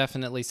Gimmer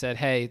definitely said,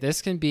 "Hey,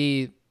 this can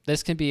be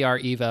our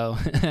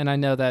Evo," and I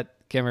know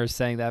that Gimmer is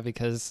saying that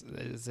because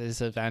it's his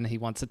event, he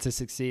wants it to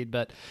succeed.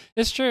 But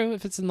it's true.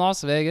 If it's in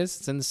Las Vegas,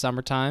 it's in the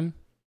summertime.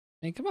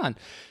 I mean, come on.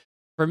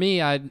 For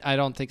me, I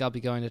don't think I'll be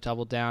going to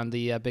Double Down,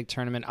 the big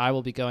tournament I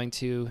will be going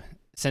to.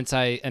 Since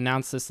I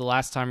announced this the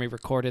last time we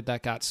recorded,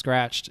 that got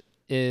scratched.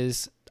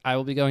 Is I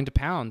will be going to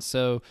Pound.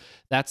 So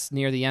that's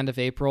near the end of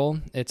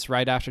April. It's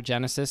right after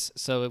Genesis.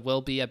 So it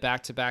will be a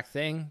back-to-back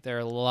thing. There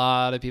are a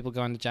lot of people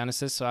going to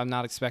Genesis, so I'm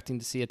not expecting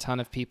to see a ton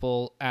of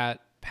people at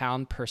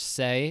Pound per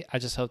se. I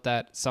just hope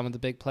that some of the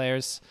big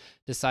players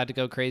decide to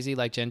go crazy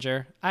like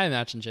Ginger. I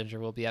imagine Ginger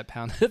will be at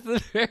Pound at the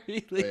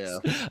very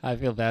least. Yeah. I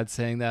feel bad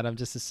saying that. I'm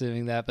just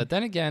assuming that. But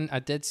then again, I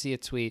did see a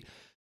tweet.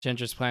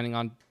 Ginger's planning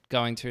on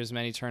going to as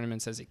many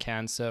tournaments as he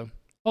can. So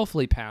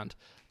hopefully Pound.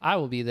 I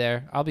will be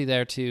there. I'll be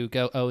there to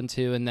go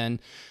 0-2 and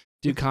then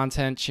do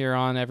content, cheer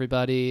on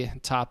everybody,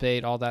 top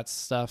 8, all that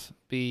stuff,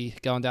 be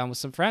going down with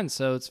some friends.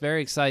 So it's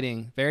very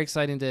exciting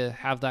to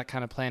have that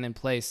kind of plan in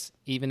place,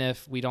 even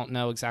if we don't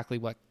know exactly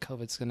what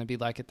COVID's going to be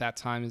like at that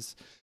time. Is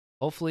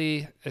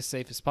hopefully as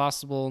safe as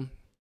possible,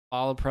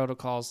 follow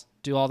protocols,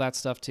 do all that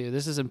stuff too.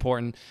 This is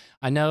important.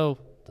 I know,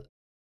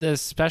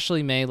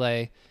 especially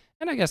Melee,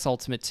 and I guess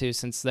Ultimate too,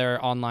 since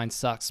their online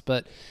sucks,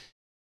 but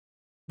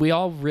we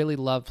all really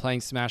love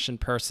playing Smash in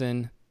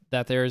person.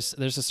 That there's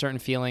a certain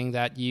feeling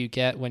that you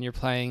get when you're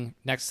playing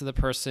next to the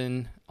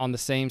person on the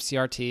same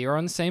CRT or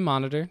on the same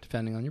monitor,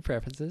 depending on your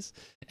preferences,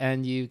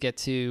 and you get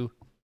to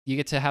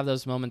have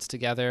those moments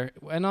together.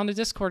 And on a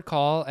Discord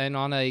call and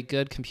on a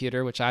good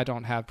computer, which I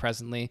don't have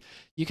presently,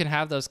 you can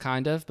have those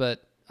kind of,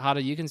 but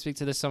Hada, you can speak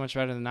to this so much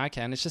better than I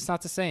can. It's just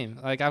not the same.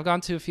 Like, I've gone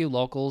to a few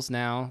locals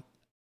now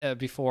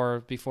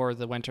before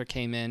the winter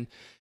came in,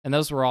 and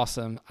those were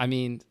awesome. I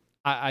mean,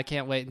 I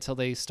can't wait until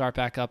they start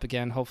back up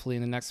again, hopefully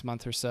in the next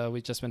month or so.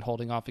 We've just been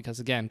holding off because,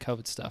 again,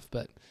 COVID stuff.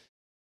 But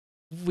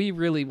we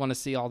really want to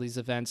see all these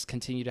events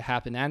continue to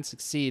happen and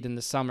succeed in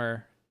the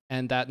summer,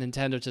 and that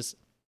Nintendo just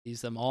leaves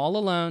them all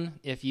alone.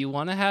 If you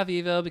want to have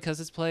EVO because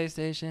it's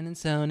PlayStation and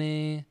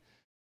Sony,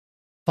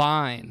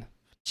 fine.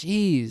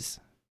 Jeez,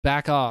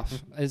 back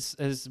off.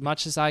 As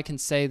much as I can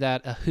say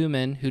that a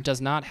human who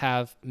does not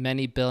have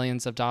many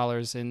billions of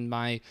dollars in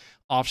my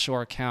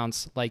offshore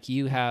accounts like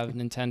you have,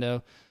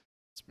 Nintendo,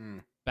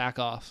 back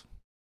off.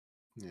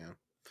 Yeah,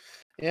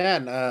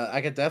 and I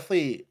could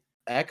definitely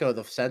echo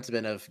the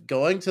sentiment of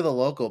going to the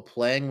local,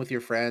 playing with your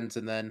friends,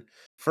 and then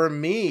for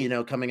me,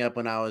 coming up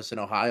when I was an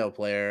Ohio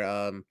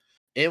player,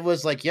 it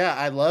was like, yeah,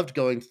 I loved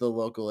going to the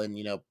local and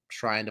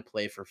trying to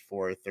play for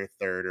fourth or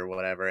third or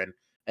whatever, and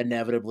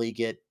inevitably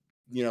get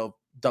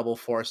double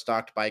four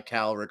stocked by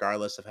Cal,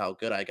 regardless of how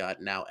good I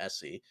got. Now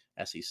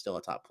Esse's still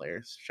a top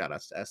player. Shout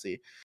outs to Essie.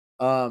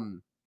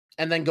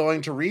 And then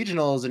going to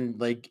regionals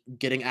and like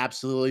getting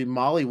absolutely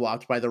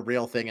mollywalked by the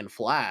real thing and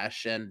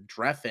Flash and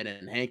Dreffin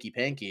and Hanky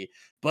Panky.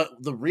 But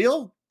the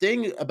real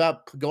thing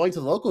about going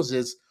to locals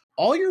is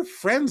all your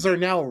friends are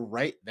now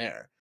right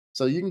there.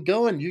 So you can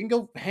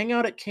go hang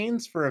out at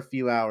Canes for a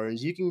few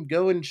hours. You can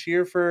go and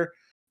cheer for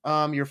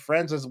your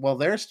friends as well.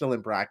 They're still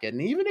in bracket.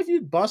 And even if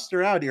you bust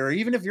her out, or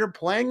even if you're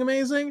playing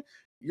amazing,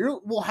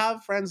 you will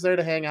have friends there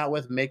to hang out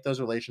with, make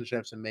those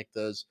relationships and make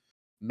those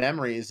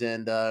memories.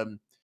 And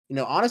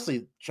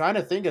honestly, trying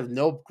to think of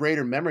no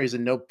greater memories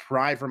and no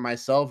pride for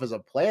myself as a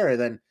player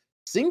than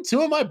seeing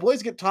two of my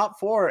boys get top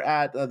 4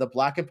 at the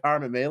Black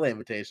Empowerment Melee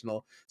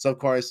Invitational. So, of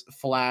course,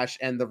 Flash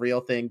and the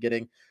real thing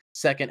getting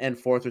second and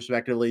fourth,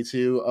 respectively,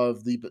 two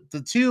of the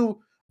two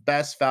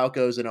best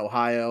Falcos in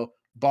Ohio,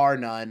 bar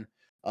none.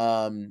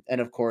 And,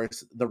 of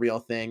course, the real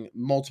thing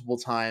multiple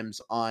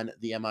times on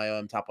the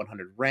MIOM Top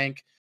 100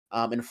 rank.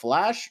 And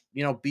Flash,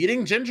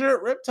 beating Ginger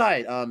at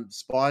Riptide,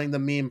 spawning the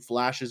meme,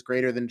 Flash is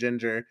greater than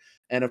Ginger.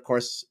 And of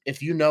course,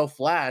 if you know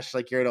Flash,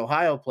 like you're an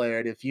Ohio player,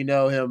 and if you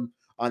know him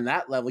on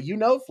that level,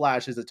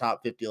 Flash is a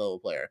top 50 level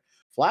player.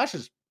 Flash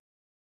is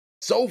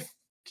so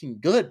fucking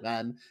good,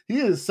 man. He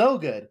is so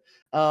good.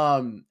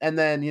 And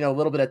then, a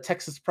little bit of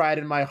Texas pride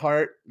in my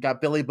heart. Got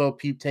Billy Bo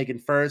Peep taken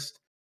first.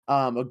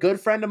 A good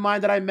friend of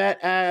mine that I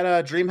met at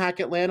DreamHack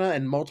Atlanta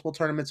and multiple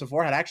tournaments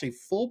before had actually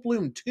Full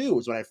Bloom 2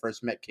 was when I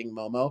first met King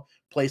Momo,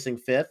 placing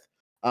 5th.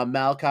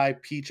 Malachi,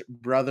 Peach,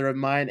 brother of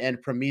mine,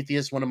 and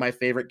Prometheus, one of my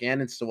favorite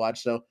Ganons to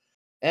watch. So,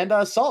 and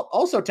Salt,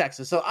 also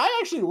Texas. So I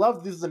actually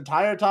love this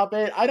entire top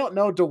 8. I don't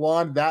know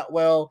Dewan that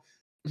well.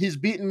 He's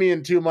beaten me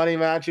in 2 money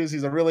matches.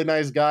 He's a really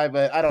nice guy,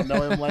 but I don't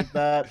know him like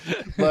that.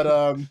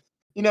 But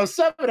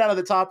 7 out of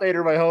the top 8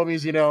 are my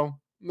homies.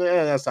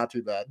 That's not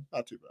too bad.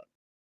 Not too bad.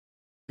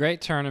 Great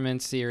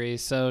tournament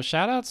series. So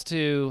shout outs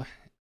to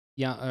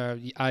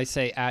I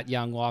say at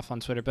Young Waff on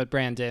Twitter, but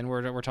Brandon,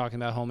 we're talking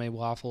about Homemade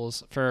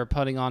Waffles, for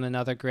putting on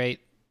another great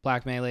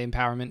Black Melee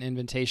Empowerment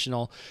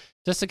Invitational.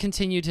 Just to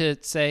continue to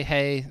say,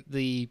 hey,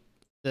 the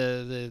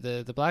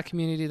Black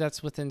community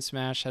that's within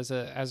Smash has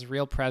a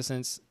real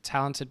presence,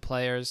 talented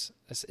players,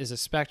 is a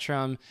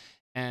spectrum,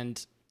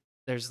 and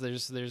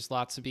there's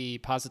lots to be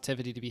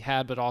positivity to be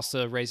had, but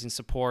also raising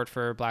support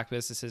for Black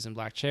businesses and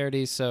Black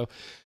charities. So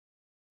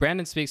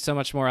Brandon speaks so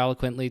much more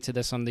eloquently to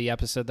this on the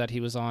episode that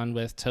he was on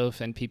with Toph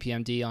and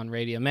PPMD on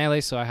Radio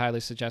Melee, so I highly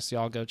suggest you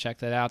all go check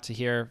that out to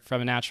hear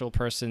from a natural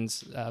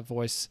person's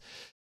voice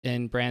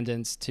in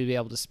Brandon's to be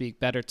able to speak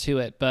better to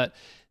it. But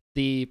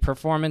the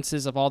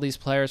performances of all these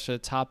players for the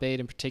top 8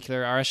 in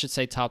particular, or I should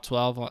say top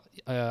 12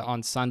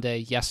 on Sunday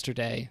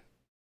yesterday,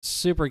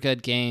 super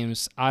good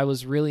games. I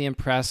was really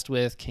impressed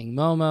with King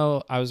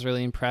Momo. I was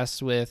really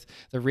impressed with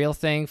The Real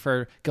Thing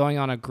for going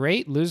on a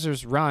great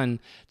losers run,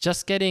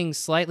 just getting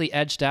slightly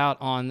edged out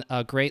on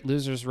a great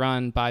losers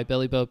run by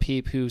Billy Bo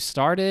Peep, who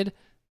started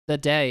the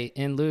day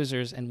in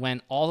losers and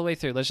went all the way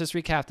through. Let's just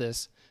recap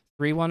this.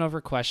 3-1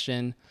 over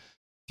Question,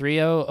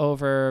 3-0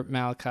 over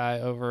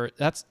Malachi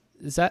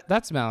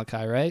that's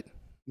Malachi, right?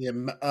 Yeah,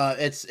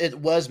 it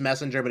was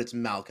Messenger, but it's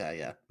Malachi.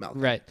 Yeah, Malachi.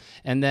 Right,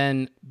 and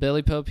then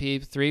Billy Bo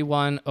Peep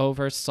 3-1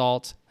 over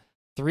Salt,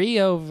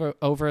 3-0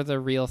 over The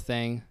Real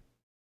Thing,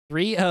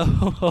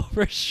 3-0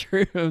 over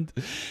Shroomed,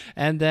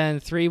 and then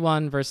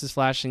 3-1 versus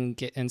Flash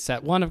in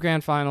set 1 of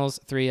Grand Finals,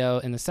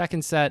 3-0 in the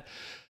second set.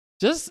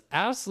 Just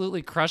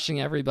absolutely crushing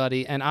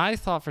everybody. And I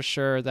thought for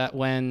sure that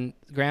when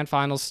Grand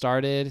Finals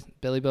started,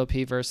 Billy Bo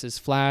Peep versus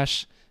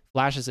Flash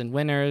is in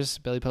winners,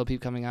 Billy Bo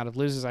Peep coming out of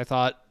losers, I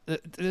thought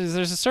there's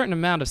a certain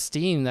amount of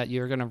steam that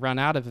you're going to run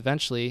out of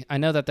eventually. I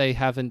know that they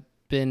haven't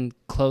been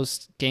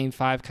close game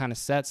 5 kind of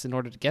sets in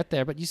order to get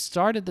there, but you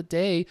started the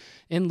day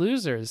in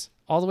losers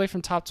all the way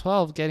from top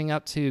 12 getting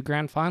up to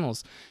Grand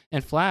Finals.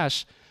 And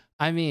Flash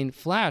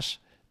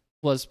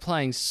was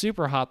playing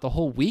super hot the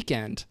whole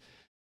weekend.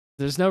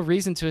 There's no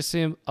reason to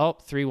assume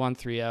 3-1,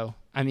 3-0.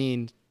 I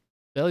mean,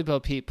 Billy Bo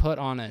Peep put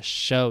on a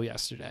show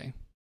yesterday.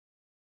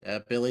 Yeah,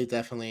 Billy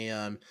definitely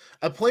a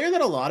player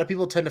that a lot of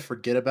people tend to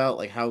forget about,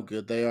 like how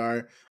good they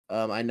are.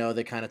 I know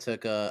they kind of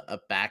took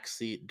a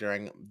backseat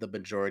during the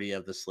majority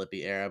of the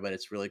Slippy era, but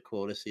it's really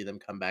cool to see them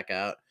come back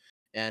out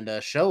and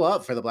show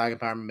up for the Black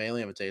Empowerment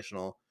Melee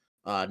Invitational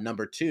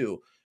number 2.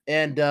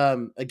 And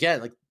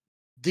again, like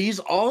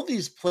all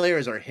these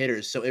players are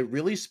hitters, so it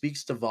really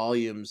speaks to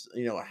volumes,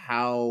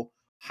 how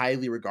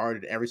highly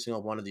regarded every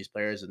single one of these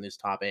players in this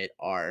top 8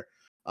 are.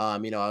 I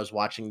was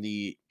watching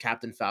the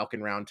Captain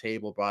Falcon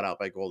roundtable brought out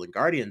by Golden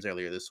Guardians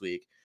earlier this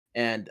week,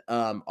 and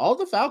all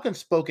the Falcons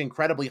spoke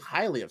incredibly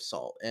highly of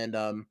Salt, and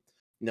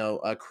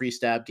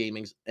Kreestab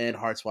Gaming's and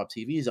Heartswap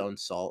TV's own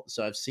Salt.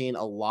 So I've seen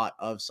a lot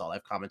of Salt.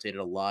 I've commentated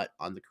a lot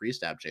on the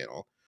Kreestab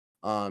channel.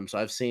 So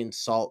I've seen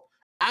Salt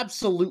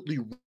absolutely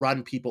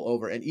run people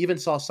over, and even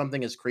saw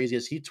something as crazy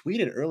as he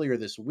tweeted earlier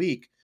this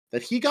week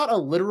that he got a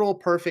literal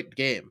perfect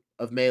game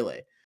of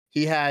Melee.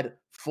 He had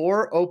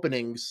 4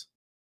 openings,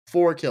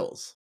 4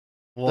 kills.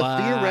 Wow.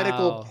 The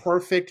theoretical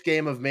perfect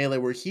game of Melee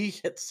where he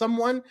hit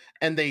someone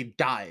and they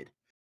died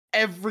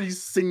every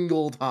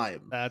single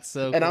time. That's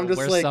so and cool. I'm just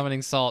We're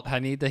summoning Salt. I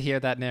need to hear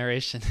that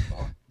narration.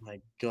 Oh my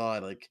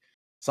god, like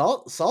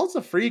Salt's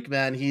a freak,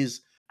 man.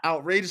 He's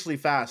outrageously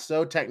fast,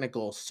 so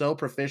technical, so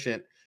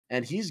proficient,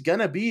 and he's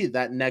gonna be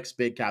that next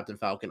big Captain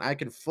Falcon. I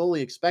can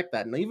fully expect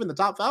that, and even the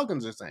top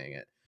Falcons are saying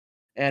it.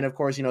 And of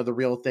course, The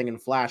Real Thing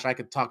and Flash, I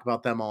could talk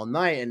about them all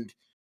night. And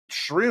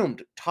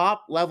Shroomed,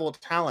 top level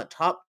talent,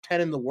 top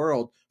 10 in the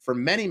world for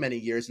many, many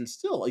years, and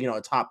still,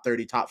 a top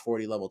 30, top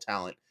 40 level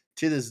talent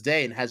to this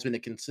day, and has been a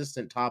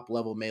consistent top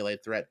level Melee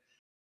threat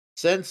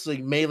since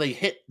Melee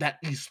hit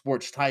that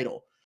esports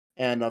title.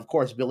 And of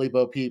course, Billy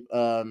Bo Peep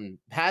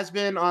has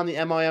been on the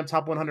MIM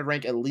top 100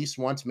 rank at least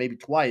once, maybe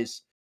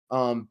twice.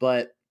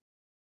 But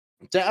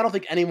I don't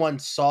think anyone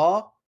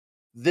saw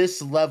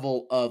this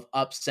level of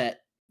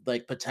upset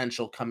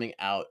potential coming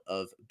out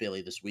of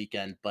Billy this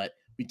weekend, but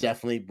we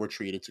definitely were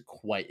treated to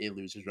quite a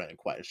losers run and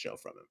quite a show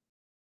from him.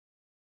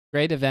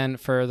 Great event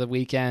for the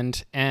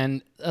weekend,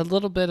 and a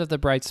little bit of the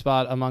bright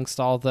spot amongst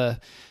all the,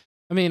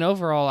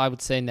 overall, I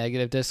would say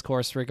negative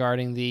discourse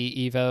regarding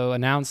the EVO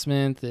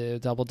announcement, the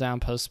Double Down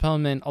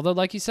postponement. Although,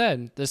 like you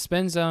said, the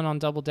spin zone on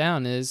Double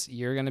Down is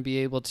you're going to be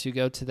able to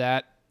go to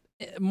that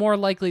more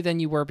likely than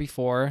you were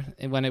before,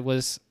 when it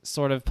was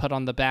sort of put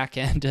on the back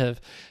end of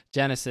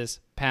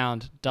Genesis,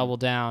 Pound, Double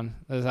Down.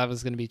 That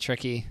was going to be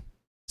tricky.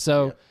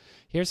 So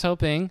here's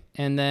hoping.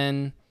 And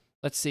then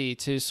let's see,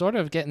 to sort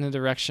of get in the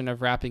direction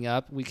of wrapping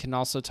up, we can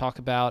also talk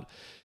about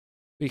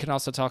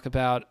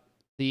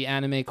the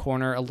anime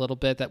corner a little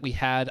bit that we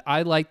had.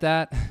 I like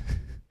that.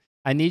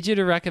 I need you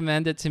to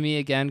recommend it to me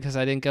again because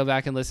I didn't go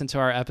back and listen to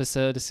our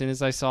episode. As soon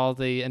as I saw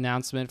the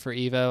announcement for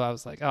Evo, I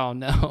was like, oh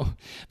no.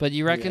 But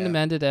you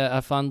recommended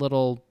a fun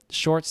little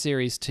short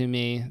series to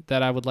me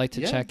that I would like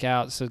to check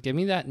out. So give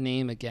me that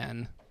name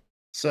again.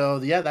 So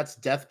yeah, that's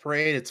Death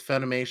Parade. It's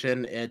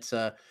Funimation. It's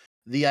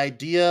the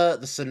idea,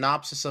 the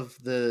synopsis of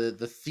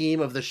the theme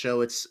of the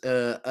show. It's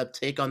a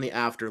take on the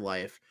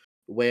afterlife,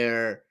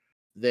 where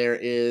there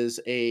is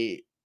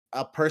a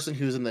person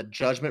who's in the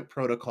judgment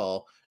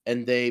protocol,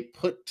 and they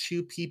put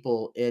two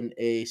people in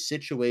a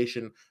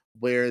situation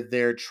where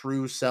their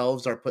true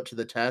selves are put to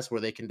the test, where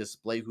they can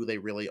display who they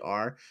really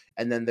are,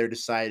 and then they're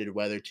decided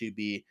whether to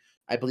be,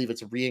 I believe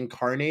it's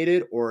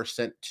reincarnated or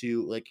sent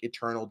to like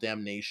eternal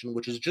damnation,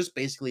 which is just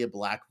basically a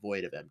black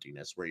void of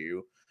emptiness where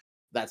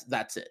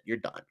that's it, you're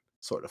done,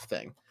 sort of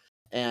thing.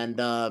 And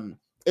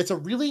it's a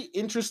really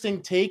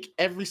interesting take.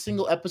 Every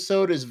single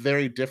episode is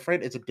very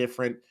different. It's a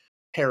different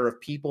pair of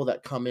people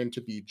that come in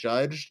to be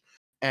judged,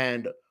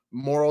 and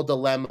moral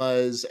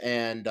dilemmas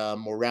and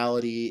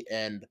morality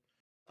and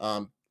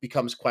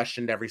becomes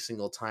questioned every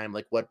single time.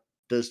 Like, what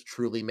does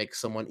truly make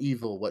someone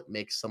evil? What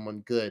makes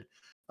someone good?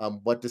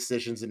 What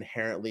decisions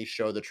inherently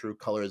show the true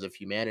colors of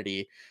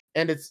humanity?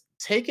 And it's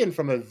taken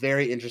from a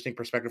very interesting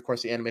perspective. Of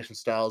course, the animation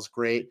style is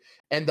great,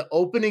 and the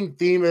opening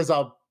theme is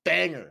a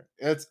banger.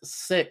 It's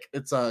sick.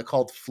 It's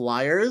called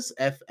Flyers,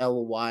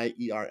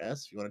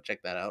 Flyers. If you want to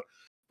check that out.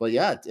 But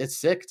yeah, it's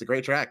sick. It's a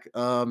great track.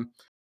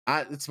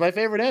 It's my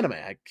favorite anime.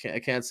 I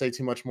can't say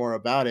too much more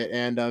about it.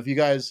 And if you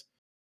guys,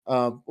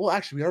 well,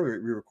 actually, we are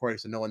re-recording,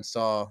 so no one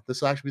saw.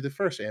 This will actually be the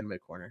first anime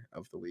corner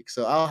of the week.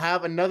 So I'll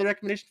have another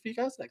recommendation for you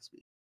guys next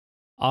week.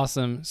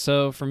 Awesome.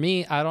 So for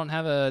me, I don't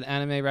have an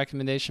anime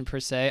recommendation per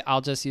se.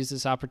 I'll just use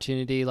this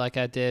opportunity like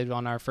I did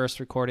on our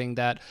first recording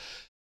that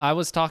I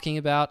was talking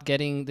about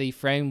getting the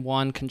Frame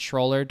 1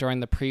 controller during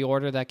the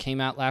pre-order that came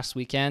out last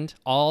weekend.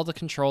 All the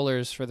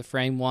controllers for the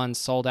Frame 1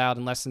 sold out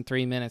in less than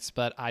 3 minutes,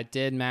 but I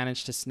did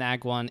manage to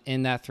snag one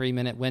in that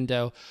 3-minute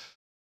window.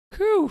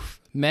 Whew.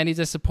 Many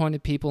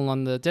disappointed people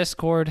on the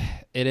Discord.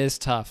 It is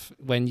tough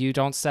when you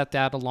don't set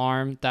that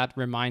alarm, that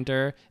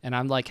reminder, and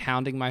I'm like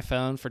hounding my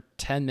phone for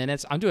 10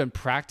 minutes. I'm doing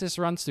practice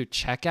runs through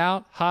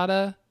checkout,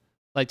 Hada,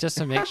 like just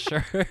to make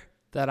sure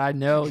that I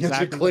know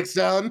exactly. Get your clicks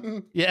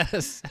down.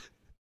 Yes.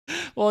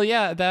 Well,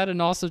 yeah, that,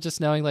 and also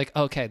just knowing like,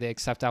 okay, they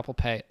accept Apple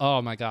Pay.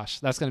 Oh my gosh,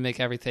 that's going to make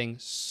everything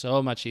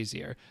so much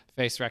easier.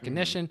 Face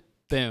recognition,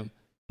 boom,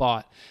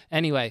 bought.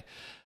 Anyway,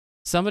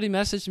 somebody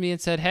messaged me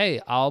and said,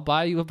 hey, I'll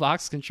buy you a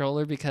box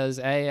controller because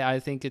A, I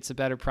think it's a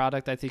better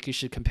product. I think you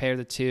should compare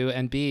the two,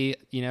 and B,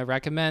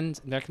 recommend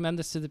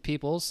this to the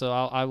people. So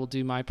I will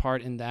do my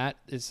part in that.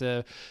 It's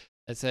a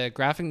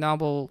graphic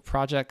novel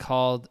project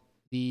called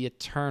The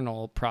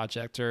Eternal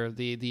Project, or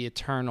the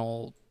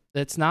Eternal.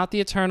 It's not the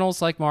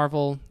Eternals like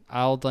Marvel.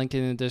 I'll link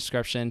it in the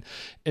description.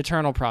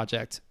 Eternal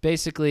Project.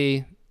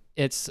 Basically,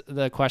 it's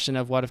the question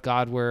of what if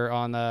God were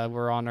on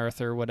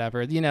Earth or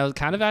whatever.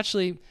 Kind of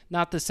actually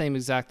not the same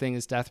exact thing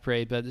as Death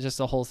Parade, but just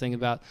the whole thing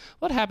about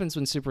what happens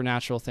when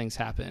supernatural things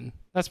happen.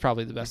 That's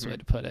probably the best way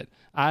to put it.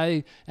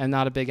 I am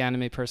not a big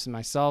anime person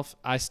myself.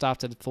 I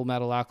stopped at Full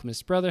Metal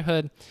Alchemist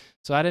Brotherhood,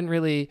 so I didn't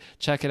really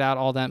check it out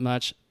all that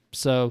much.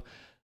 So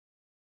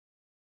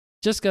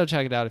just go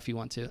check it out if you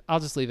want to.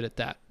 I'll just leave it at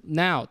that.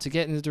 Now, to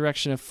get in the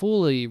direction of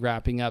fully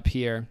wrapping up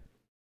here,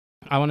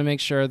 I want to make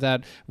sure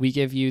that we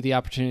give you the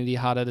opportunity,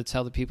 Hada, to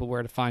tell the people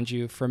where to find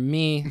you. For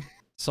me,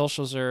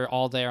 socials are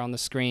all there on the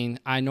screen.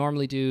 I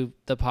normally do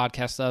the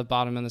podcast of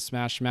Bottom of the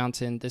Smash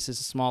Mountain. This is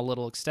a small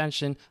little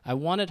extension. I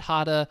wanted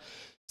Hada,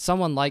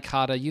 someone like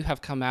Hada. You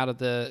have come out of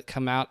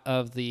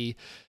the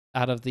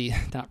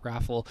not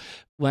raffle.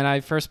 When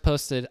I first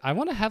posted, I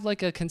want to have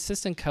like a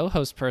consistent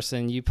co-host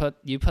person. You put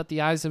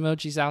the eyes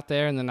emojis out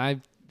there, and then I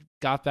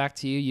got back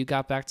to you. You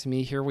got back to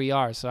me. Here we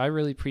are. So I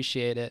really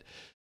appreciate it.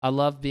 I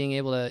love being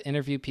able to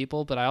interview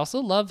people, but I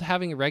also love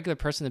having a regular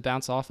person to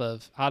bounce off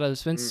of. Hada,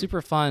 it's been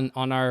super fun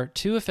on our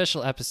 2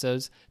 official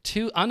episodes,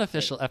 2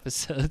 unofficial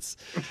episodes.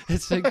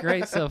 It's been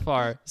great so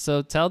far.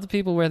 So tell the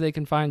people where they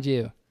can find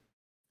you.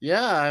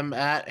 Yeah, I'm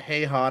at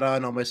Hey Hada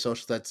on all my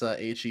socials. That's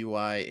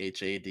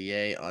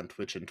HEYHADA on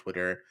Twitch and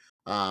Twitter.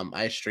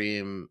 I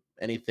stream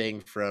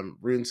anything from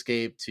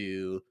RuneScape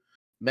to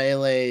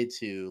Melee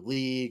to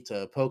League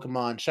to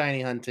Pokemon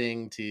shiny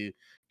hunting to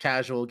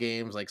casual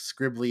games like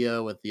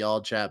Scriblio with the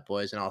All Chat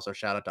boys, and also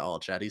shout out to All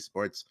Chat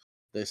Esports.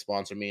 They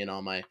sponsor me in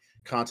all my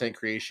content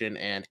creation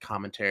and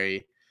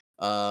commentary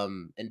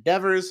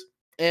endeavors.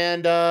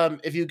 And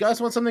if you guys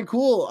want something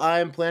cool,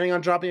 I'm planning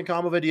on dropping a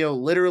combo video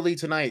literally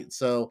tonight.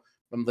 So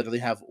I'm literally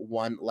have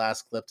one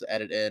last clip to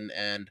edit in,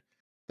 and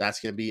that's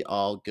gonna be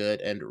all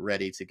good and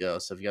ready to go.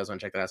 So if you guys want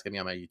to check that out, it's gonna be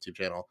on my YouTube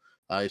channel.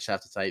 You just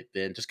have to type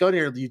in, just go into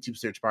your YouTube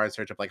search bar and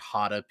search up like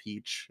Hada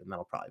Peach, and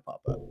that'll probably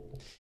pop up.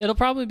 It'll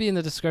probably be in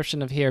the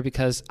description of here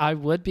because I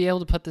would be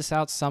able to put this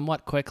out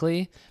somewhat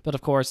quickly, but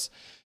of course,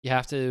 You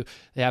have to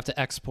they have to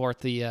export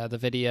the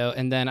video,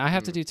 and then I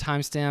have to Mm. do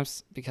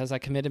timestamps because I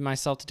committed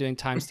myself to doing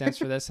timestamps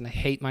for this, and I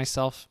hate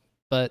myself.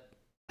 But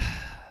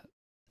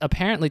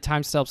apparently,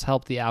 timestamps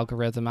help the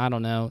algorithm. I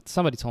don't know.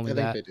 Somebody told me I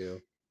think that. they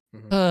do.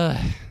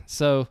 Mhm.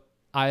 So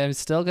I am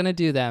still gonna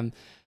do them.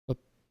 But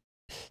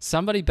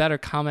somebody better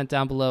comment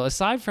down below.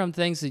 Aside from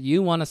things that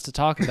you want us to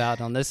talk about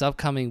on this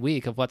upcoming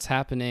week of what's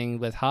happening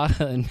with Hada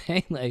and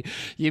Melee,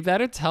 you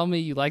better tell me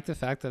you like the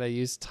fact that I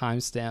use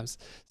timestamps.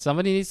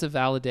 Somebody needs to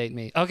validate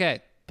me.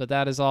 Okay, but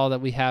that is all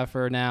that we have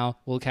for now.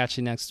 We'll catch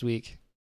you next week.